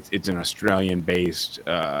 and it's an Australian-based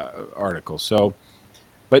article. So,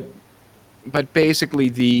 but basically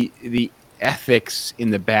the ethics in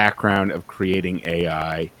the background of creating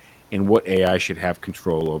AI and what AI should have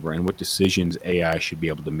control over and what decisions AI should be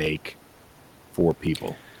able to make for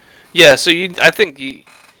people. Yeah, so I think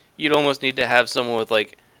you'd almost need to have someone with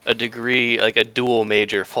like a degree, like a dual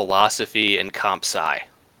major, philosophy and comp sci.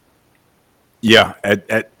 Yeah,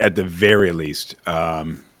 at the very least.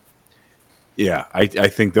 Yeah, I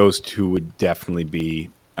think those two would definitely be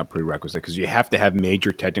a prerequisite because you have to have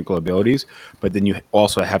major technical abilities, but then you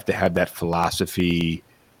also have to have that philosophy,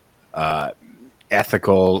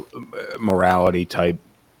 ethical, morality type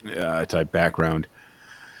background.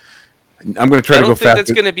 I'm going to try to go fast. I don't think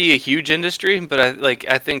that's going to be a huge industry, but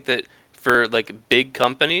I think that for like big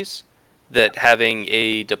companies, that having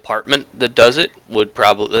a department that does it would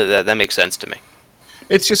probably that makes sense to me.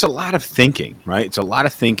 It's just a lot of thinking, right? It's a lot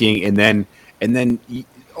of thinking, and then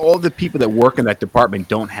all the people that work in that department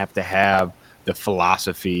don't have to have the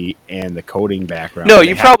philosophy and the coding background. No,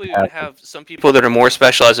 you probably would have some people that are more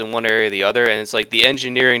specialized in one area or the other, and it's like the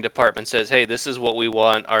engineering department says, "Hey, this is what we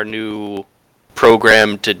want our new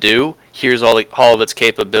program to do. Here's all of its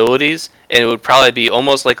capabilities," and it would probably be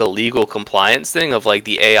almost like a legal compliance thing of like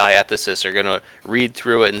the AI ethicists are going to read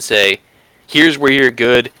through it and say, "Here's where you're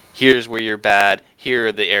good. Here's where you're bad. Here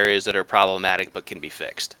are the areas that are problematic but can be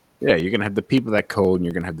fixed." Yeah, you're going to have the people that code, and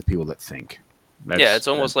you're going to have the people that think. It's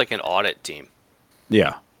almost like an audit team.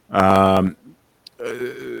 Yeah.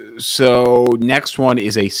 So next one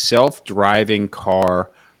is a self-driving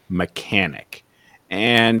car mechanic.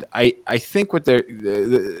 And I think what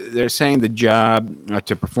they're saying the job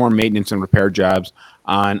to perform maintenance and repair jobs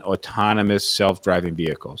on autonomous self-driving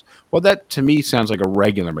vehicles. Well, that to me sounds like a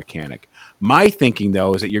regular mechanic. My thinking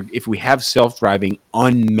though is that if we have self-driving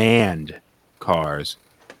unmanned cars,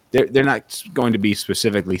 they're not going to be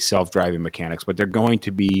specifically self-driving mechanics, but they're going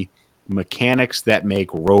to be mechanics that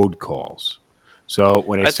make road calls. So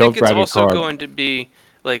when a self-driving car, I think it's also going to be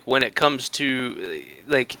like when it comes to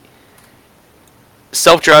like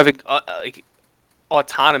self-driving like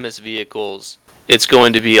autonomous vehicles, it's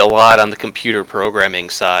going to be a lot on the computer programming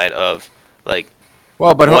side of like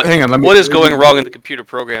hang on, what is going wrong in the computer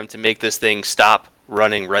program to make this thing stop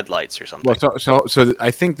running red lights or something. Well, so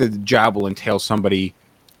I think the job will entail somebody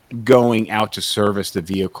going out to service the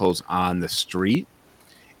vehicles on the street,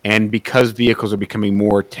 and because vehicles are becoming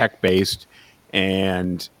more tech-based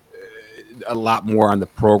and a lot more on the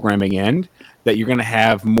programming end, that you're going to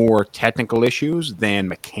have more technical issues than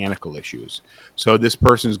mechanical issues. So this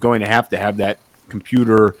person is going to have that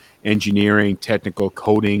computer engineering, technical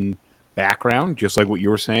coding background, just like what you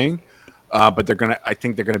were saying. But I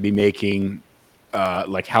think they're going to be making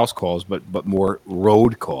like house calls, but more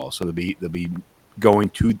road calls. So they'll be going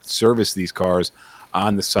to service these cars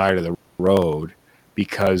on the side of the road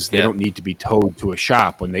because they don't need to be towed to a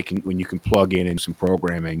shop when you can plug in some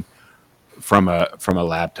programming from a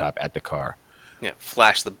laptop at the car. Yeah,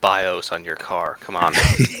 flash the BIOS on your car. Come on. All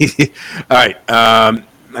right.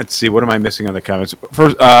 Let's see. What am I missing on the comments?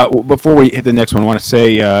 First, before we hit the next one, I want to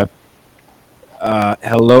say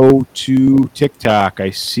hello to TikTok. I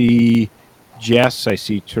see Jess. I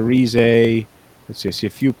see Therese. Let's see. I see a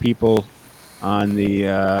few people on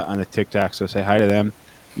the TikTok. So say hi to them.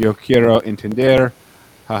 Yo quiero entender.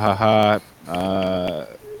 Ha ha ha.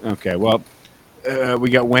 Okay. Well. We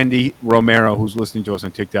got Wendy Romero, who's listening to us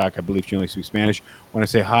on TikTok. I believe she only speaks Spanish. I want to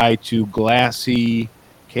say hi to Glassy,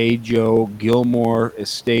 Gilmore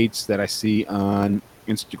Estates that I see on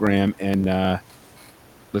Instagram, and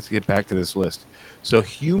let's get back to this list. So,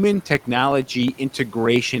 human technology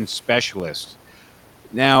integration specialist.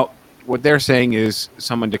 Now, what they're saying is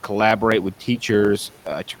someone to collaborate with teachers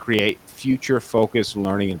to create future-focused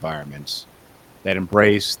learning environments that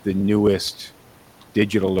embrace the newest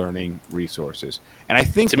digital learning resources. And I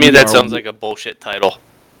think To me, that sounds like a bullshit title.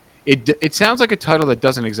 it sounds like a title that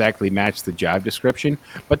doesn't exactly match the job description,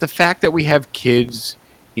 but the fact that we have kids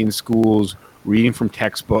in schools reading from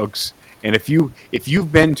textbooks, and if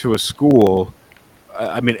you've been to a school,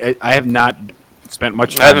 I mean, I have not spent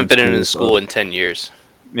much time. I haven't been in a school in 10 years.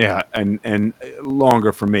 Yeah, and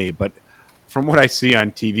longer for me, but from what I see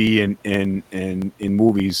on TV and in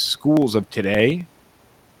movies, schools of today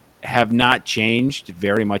have not changed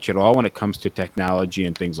very much at all when it comes to technology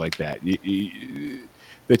and things like that.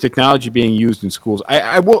 The technology being used in schools,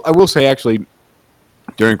 I will say actually,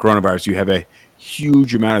 during coronavirus, you have a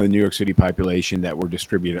huge amount of the New York City population that were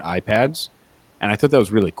distributed iPads, and I thought that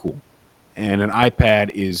was really cool. And an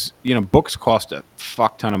iPad is, books cost a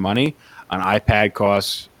fuck ton of money. An iPad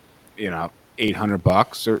costs,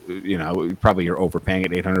 $800, or probably you're overpaying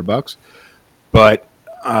at $800, but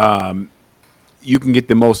you can get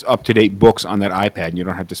the most up-to-date books on that iPad, and you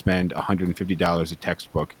don't have to spend $150 a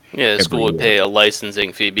textbook. Yeah, the school would pay a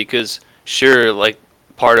licensing fee because, sure, like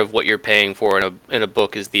part of what you're paying for in a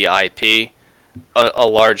book is the IP. A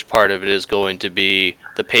large part of it is going to be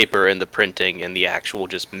the paper and the printing and the actual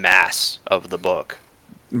just mass of the book.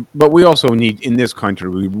 But we also need, in this country,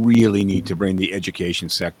 we really need to bring the education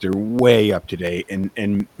sector way up to date,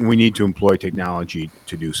 and we need to employ technology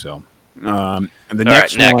to do so. And the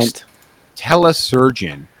next one,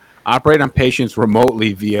 telesurgeon, operate on patients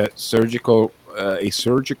remotely via a surgical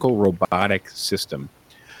robotic system.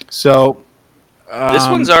 So this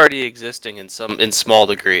one's already existing in small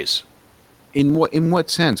degrees. In what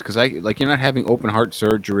sense? Because you're not having open heart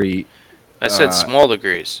surgery. I said small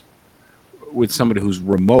degrees. With somebody who's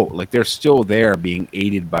remote, like they're still there being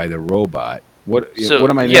aided by the robot. What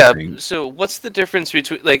am I missing? So what's the difference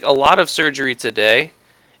between, like, a lot of surgery today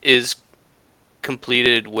is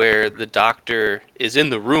completed where the doctor is in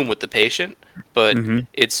the room with the patient, but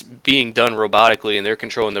it's being done robotically and they're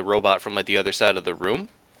controlling the robot from like the other side of the room.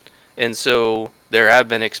 And so there have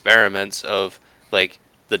been experiments of like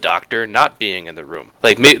the doctor not being in the room.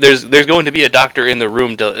 Like there's going to be a doctor in the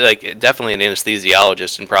room, like definitely an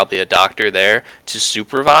anesthesiologist and probably a doctor there to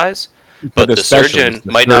supervise, but the surgeon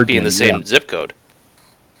might not be in the same zip code.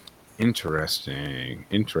 Interesting.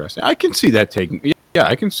 I can see that taking. Yeah,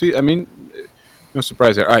 I can see. I mean, no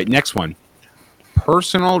surprise there. All right, next one.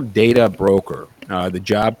 Personal data broker. The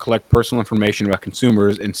job: collect personal information about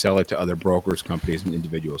consumers and sell it to other brokers, companies, and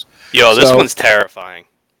individuals. This one's terrifying.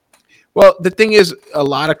 Well, the thing is, a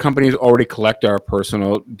lot of companies already collect our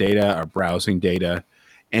personal data, our browsing data,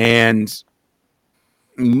 and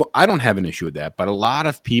I don't have an issue with that. But a lot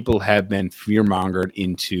of people have been fear-mongered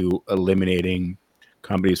into eliminating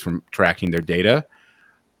companies from tracking their data.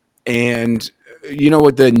 And you know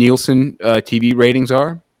what the Nielsen TV ratings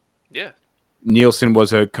are? Yeah. Nielsen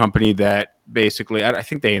was a company that basically, I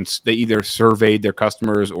think they either surveyed their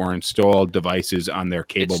customers or installed devices on their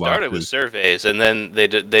cable boxes. It started with surveys, and then they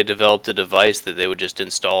developed a device that they would just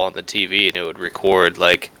install on the TV, and it would record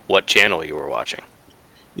like what channel you were watching.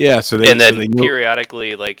 Yeah, they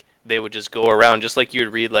periodically, like, they would just go around, just like you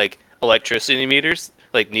would read like electricity meters.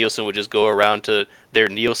 Like Nielsen would just go around to their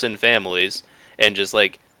Nielsen families and just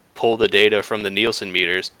like pull the data from the Nielsen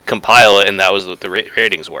meters, compile it, and that was what the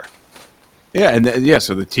ratings were. Yeah, and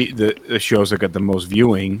so the shows that got the most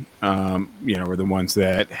viewing, were the ones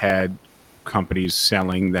that had companies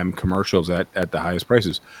selling them commercials at the highest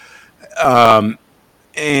prices.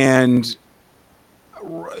 And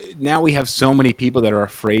now we have so many people that are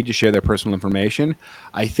afraid to share their personal information.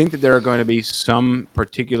 I think that there are going to be some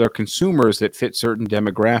particular consumers that fit certain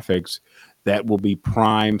demographics that will be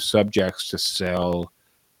prime subjects to sell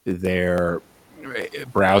their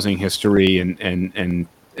browsing history and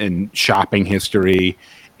shopping history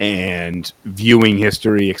and viewing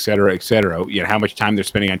history, et cetera, et cetera. How much time they're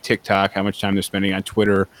spending on TikTok, how much time they're spending on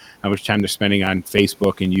Twitter, how much time they're spending on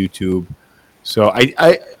Facebook and YouTube. So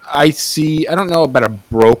I see, I don't know about a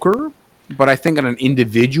broker, but I think on an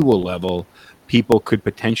individual level, people could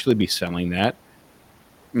potentially be selling that.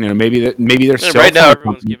 Maybe their cell phone right now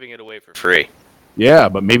everyone's giving it away for free. Yeah,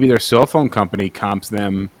 but maybe their cell phone company comps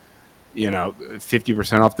them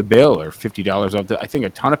 50% off the bill or $50 off I think a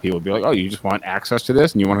ton of people would be like, oh, you just want access to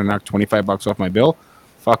this and you want to knock $25 off my bill?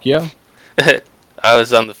 Fuck yeah. I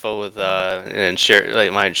was on the phone with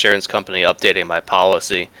my insurance company updating my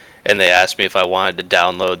policy, and they asked me if I wanted to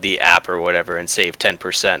download the app or whatever and save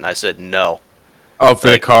 10%. And I said no. Oh, for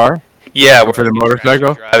the car? Yeah, For the like,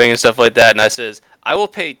 motorcycle? driving and stuff like that, and I says I will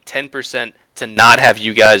pay 10% to not have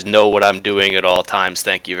you guys know what I'm doing at all times.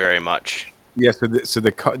 Thank you very much. Yeah,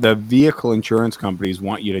 the vehicle insurance companies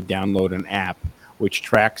want you to download an app which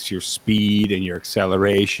tracks your speed and your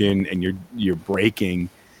acceleration and your braking,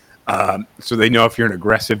 so they know if you're an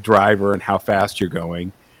aggressive driver and how fast you're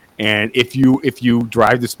going. And if you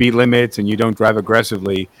drive the speed limits and you don't drive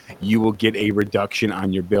aggressively, you will get a reduction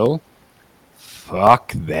on your bill.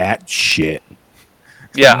 Fuck that shit.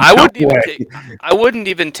 Yeah, No way. I wouldn't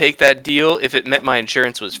even take that deal if it meant my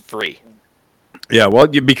insurance was free. Yeah, well,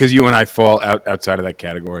 because you and I fall outside of that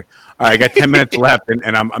category. All right, I got 10 minutes left, and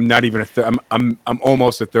I'm not even I'm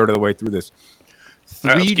almost a third of the way through this. All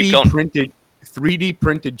right, let's keep going. 3D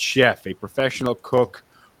printed chef, a professional cook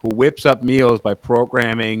who whips up meals by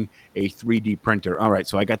programming a 3D printer. All right,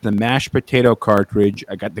 so I got the mashed potato cartridge,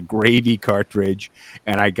 I got the gravy cartridge,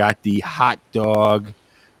 and I got the hot dog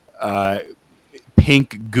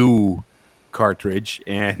pink goo cartridge,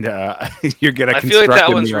 and you're gonna. I feel like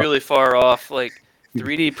that one's really far off. Like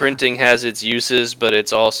 3D printing has its uses, but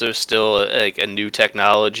it's also still like a new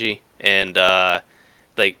technology, and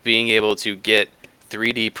like being able to get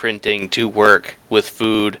 3D printing to work with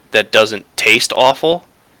food that doesn't taste awful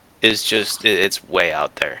is just it's way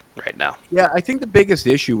out there right now. Yeah, I think the biggest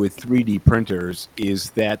issue with 3D printers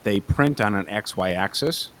is that they print on an XY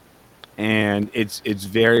axis, and it's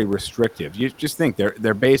very restrictive. You just think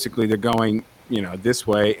they're basically going, this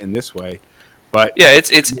way and this way, but yeah,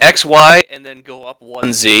 it's XY and then go up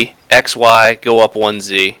 1Z, XY go up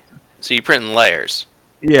 1Z. So you print in layers.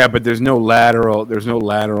 Yeah, but there's no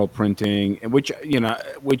lateral printing, which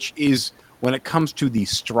is, when it comes to the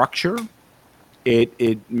structure,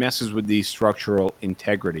 it messes with the structural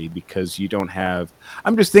integrity, because you don't have.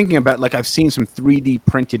 I'm just thinking about, like, I've seen some 3D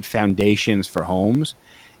printed foundations for homes,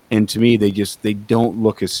 and to me they don't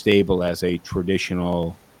look as stable as a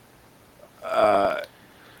traditional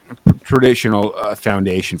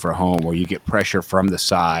foundation for a home, where you get pressure from the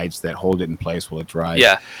sides that hold it in place while it dries.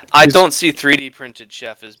 Yeah, I don't see 3D printed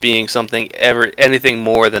chef as being anything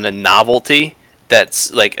more than a novelty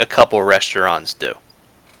that's like a couple restaurants do.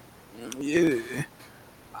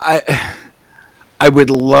 I would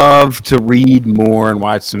love to read more and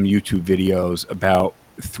watch some YouTube videos about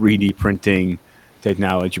 3D printing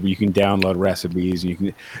technology, where you can download recipes and you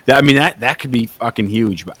can. That could be fucking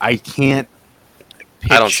huge, but I can't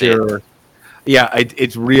picture. I don't see it. Yeah,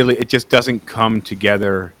 it just doesn't come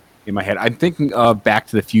together in my head. I'm thinking of Back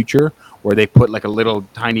to the Future, where they put like a little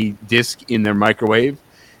tiny disc in their microwave,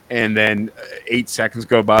 and then 8 seconds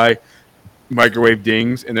go by, microwave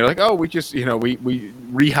dings, and they're like, "Oh, we just we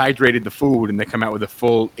rehydrated the food," and they come out with a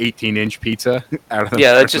full 18-inch pizza out of the.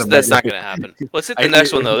 Yeah, that's not going to happen. Let's hit the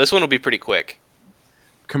next one though. This one will be pretty quick.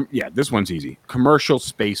 Yeah, this one's easy. Commercial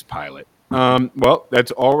space pilot. Well,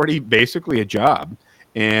 that's already basically a job,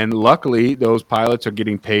 and luckily those pilots are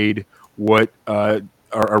getting paid what our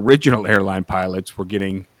original airline pilots were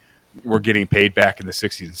getting paid back in the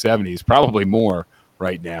 60s and 70s, probably more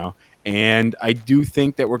right now. And I do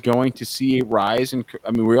think that we're going to see a rise in.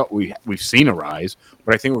 We've seen a rise,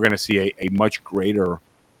 but I think we're going to see a much greater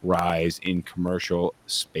rise in commercial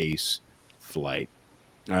space flight.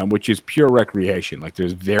 Which is pure recreation. Like,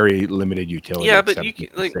 there's very limited utility. Yeah, but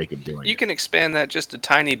you can expand that just a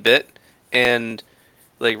tiny bit, and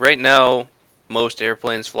like right now, most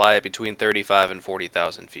airplanes fly at between 35 and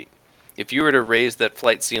 40,000 feet. If you were to raise that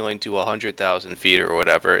flight ceiling to 100,000 feet or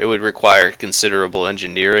whatever, it would require considerable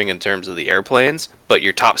engineering in terms of the airplanes, but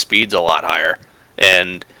your top speed's a lot higher,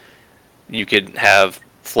 and you could have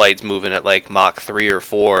flights moving at like Mach 3 or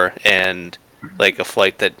 4, and like a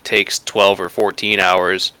flight that takes 12 or 14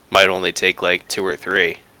 hours might only take like 2 or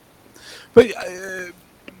 3. But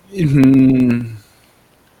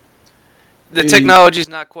the technology's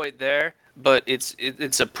not quite there, but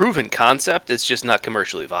it's a proven concept. It's just not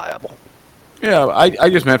commercially viable. Yeah, I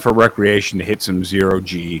just meant for recreation to hit some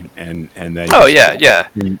 0G and then. Oh yeah.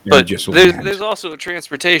 But there's also a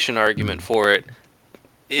transportation argument for it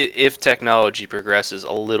if technology progresses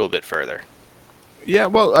a little bit further. Yeah,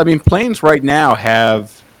 well, planes right now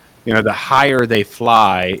have, the higher they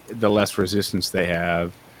fly, the less resistance they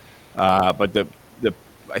have. But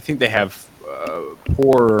I think they have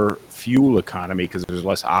poorer fuel economy because there's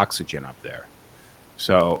less oxygen up there.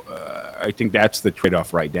 So I think that's the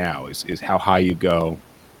trade-off right now is how high you go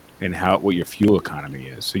and what your fuel economy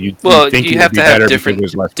is. So you have to have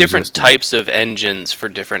different types of engines for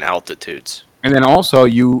different altitudes. And then also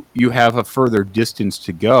you have a further distance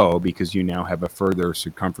to go because you now have a further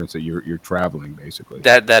circumference that you're traveling, basically.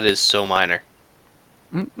 That is so minor.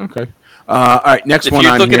 Okay. All right. Next one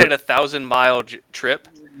on here. If you're looking at a 1,000-mile trip,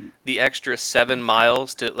 the extra 7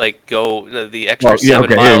 miles to like go the extra seven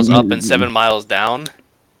okay, miles up and 7 miles down.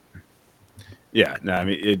 Yeah, no, I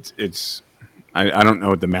mean it's. I don't know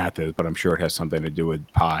what the math is, but I'm sure it has something to do with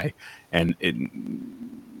pi, and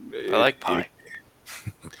I like pie.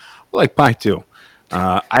 I like pi too.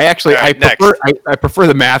 I actually All right, I prefer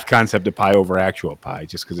the math concept of pi over actual pi,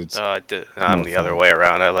 just because it's. I'm the other way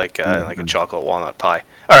around. I like a chocolate walnut pie.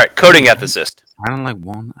 All right, coding ethicist. I don't like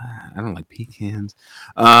walnut. I don't like pecans.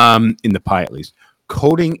 In the pie, at least.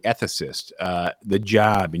 Coding ethicist. The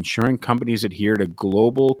job: ensuring companies adhere to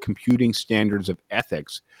global computing standards of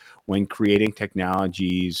ethics when creating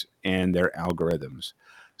technologies and their algorithms.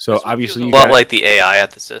 So This one obviously, feels you a lot got like the AI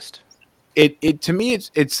ethicist. it. To me,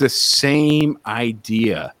 it's the same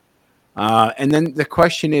idea. And then the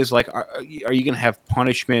question is like, are you going to have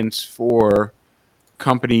punishments for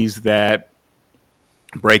companies that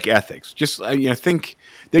break ethics? Just think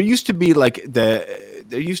there used to be like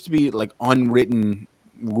unwritten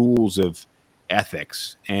rules of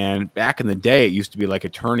ethics, and back in the day, it used to be like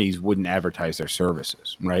attorneys wouldn't advertise their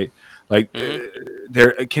services, right? Like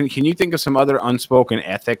there can you think of some other unspoken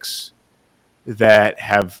ethics that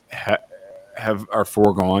have are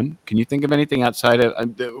foregone? Can you think of anything outside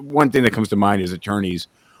of the one thing that comes to mind is attorneys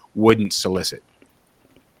wouldn't solicit?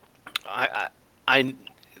 I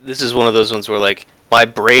this is one of those ones where like my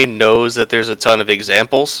brain knows that there's a ton of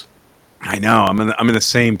examples. I know I'm in the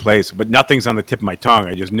same place, but nothing's on the tip of my tongue.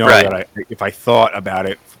 I just know Right. that if I thought about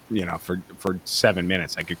it, for 7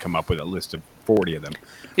 minutes, I could come up with a list of 40 of them.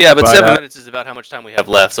 Yeah, but But, 7 minutes is about how much time we have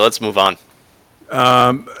left, so let's move on.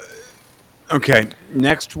 Okay,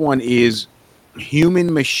 next one is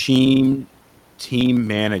human machine team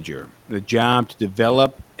manager. The job to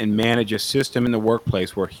develop and manage a system in the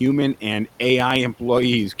workplace where human and AI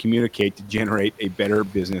employees communicate to generate a better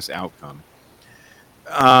business outcome.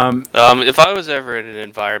 If I was ever in an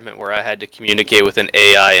environment where I had to communicate with an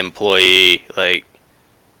AI employee, like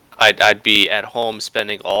I'd be at home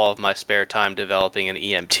spending all of my spare time developing an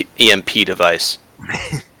EMP device.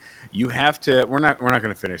 You have to. We're not going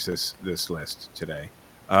to finish this list today.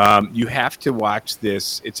 You have to watch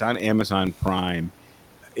this. It's on Amazon Prime.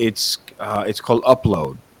 It's called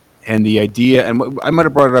Upload, and the idea, and I might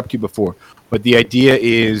have brought it up to you before, but the idea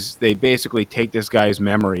is they basically take this guy's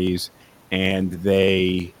memories and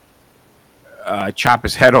they chop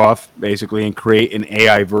his head off basically and create an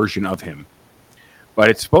AI version of him. But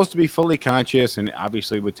it's supposed to be fully conscious, and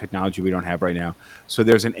obviously with technology we don't have right now. So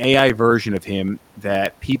there's an AI version of him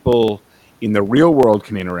that people in the real world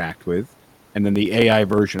can interact with, and then the AI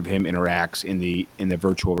version of him interacts in the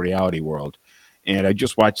virtual reality world. And I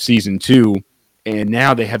just watched season 2, and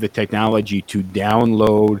now they have the technology to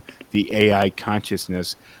download the AI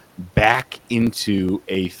consciousness back into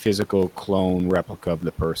a physical clone replica of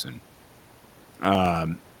the person.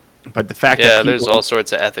 But the fact that There's people- all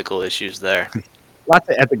sorts of ethical issues there. lots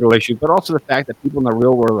of ethical issues, but also the fact that people in the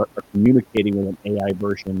real world are communicating with an AI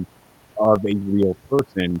version of a real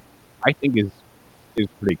person, I think is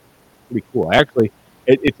pretty cool. Actually,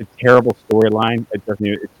 it's a terrible storyline. It's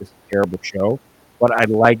just a terrible show. But I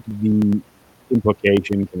like the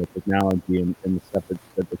implications and the technology and the stuff that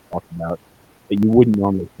they talk about that you wouldn't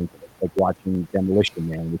normally think of. Like watching Demolition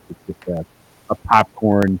Man, which is just a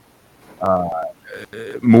popcorn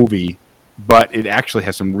movie, but it actually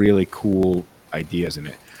has some really cool ideas in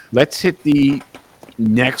it. Let's hit the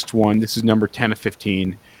next one. This is number 10 of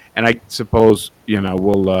 15, and I suppose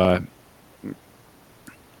we'll.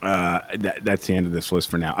 That's the end of this list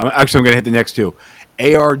for now. I'm going to hit the next two.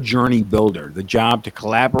 AR Journey Builder, the job to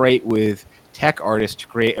collaborate with tech artists to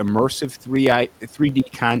create immersive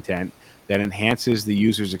 3D content that enhances the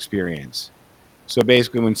user's experience. So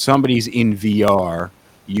basically, when somebody's in VR,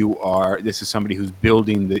 this is somebody who's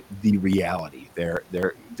building the reality. They're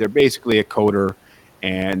basically a coder,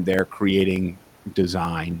 and they're creating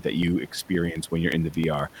design that you experience when you're in the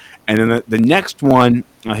VR. And then the next one,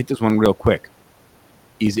 I'll hit this one real quick,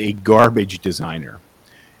 is a garbage designer.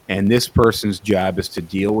 And this person's job is to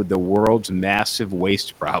deal with the world's massive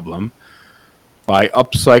waste problem by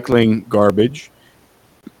upcycling garbage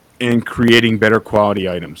and creating better quality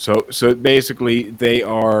items. So basically, they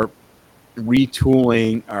are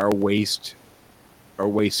retooling our waste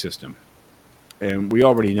system. And we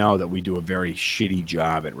already know that we do a very shitty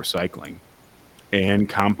job at recycling and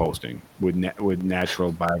composting with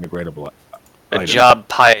natural biodegradable items. Job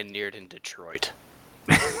pioneered in Detroit.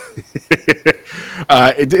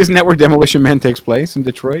 Isn't that where Demolition Man takes place, in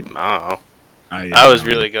Detroit? Oh. I was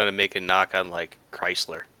really going to make a knock on like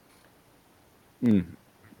Chrysler.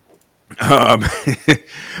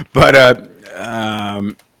 But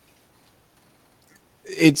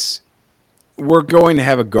it's we're going to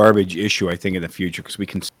have a garbage issue, I think, in the future because we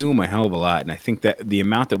consume a hell of a lot. And I think that the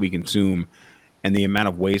amount that we consume and the amount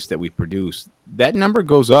of waste that we produce, that number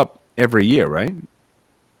goes up every year, right?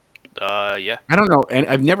 Yeah. I don't know. And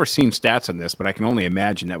I've never seen stats on this, but I can only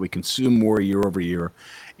imagine that we consume more year over year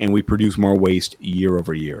and we produce more waste year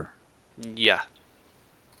over year. Yeah.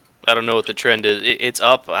 I don't know what the trend is. It's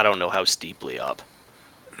up. I don't know how steeply up.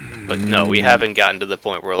 But no, we haven't gotten to the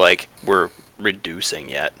point where, like, we're reducing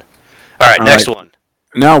yet. All right, next one.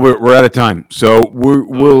 No, we're out of time. So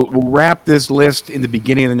we'll wrap this list in the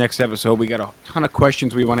beginning of the next episode. We got a ton of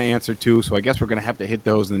questions we want to answer too, so I guess we're going to have to hit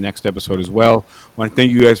those in the next episode as well. I want to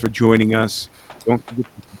thank you guys for joining us. Don't forget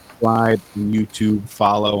to subscribe on YouTube,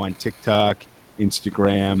 follow on TikTok,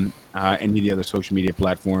 Instagram, any of the other social media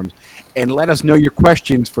platforms, and let us know your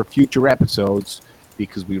questions for future episodes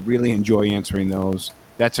because we really enjoy answering those.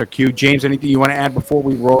 That's our cue. James, anything you want to add before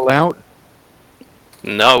we roll out?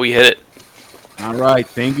 No, we hit it. All right.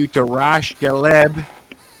 Thank you to Rash Galeb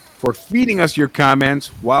for feeding us your comments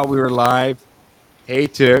while we were live. Hey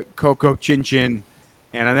to Coco Chin Chin.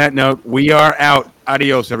 And on that note, we are out.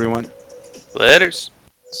 Adios, everyone. Laters.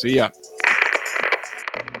 See ya.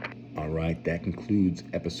 All right, that concludes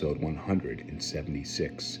episode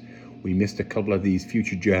 176. We missed a couple of these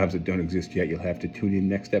future jobs that don't exist yet. You'll have to tune in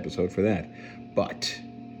next episode for that. But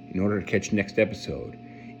in order to catch next episode,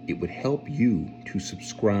 it would help you to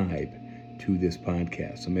subscribe to this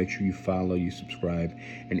podcast. So make sure you follow, you subscribe,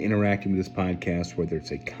 and interacting with this podcast, whether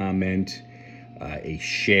it's a comment, a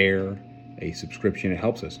share, a subscription, it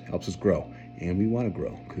helps us grow. And we want to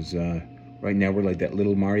grow because right now we're like that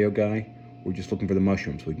little Mario guy. We're just looking for the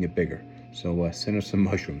mushrooms so we can get bigger. So send us some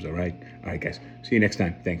mushrooms, all right? All right, guys. See you next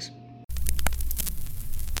time. Thanks.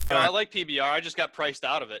 I like PBR. I just got priced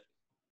out of it.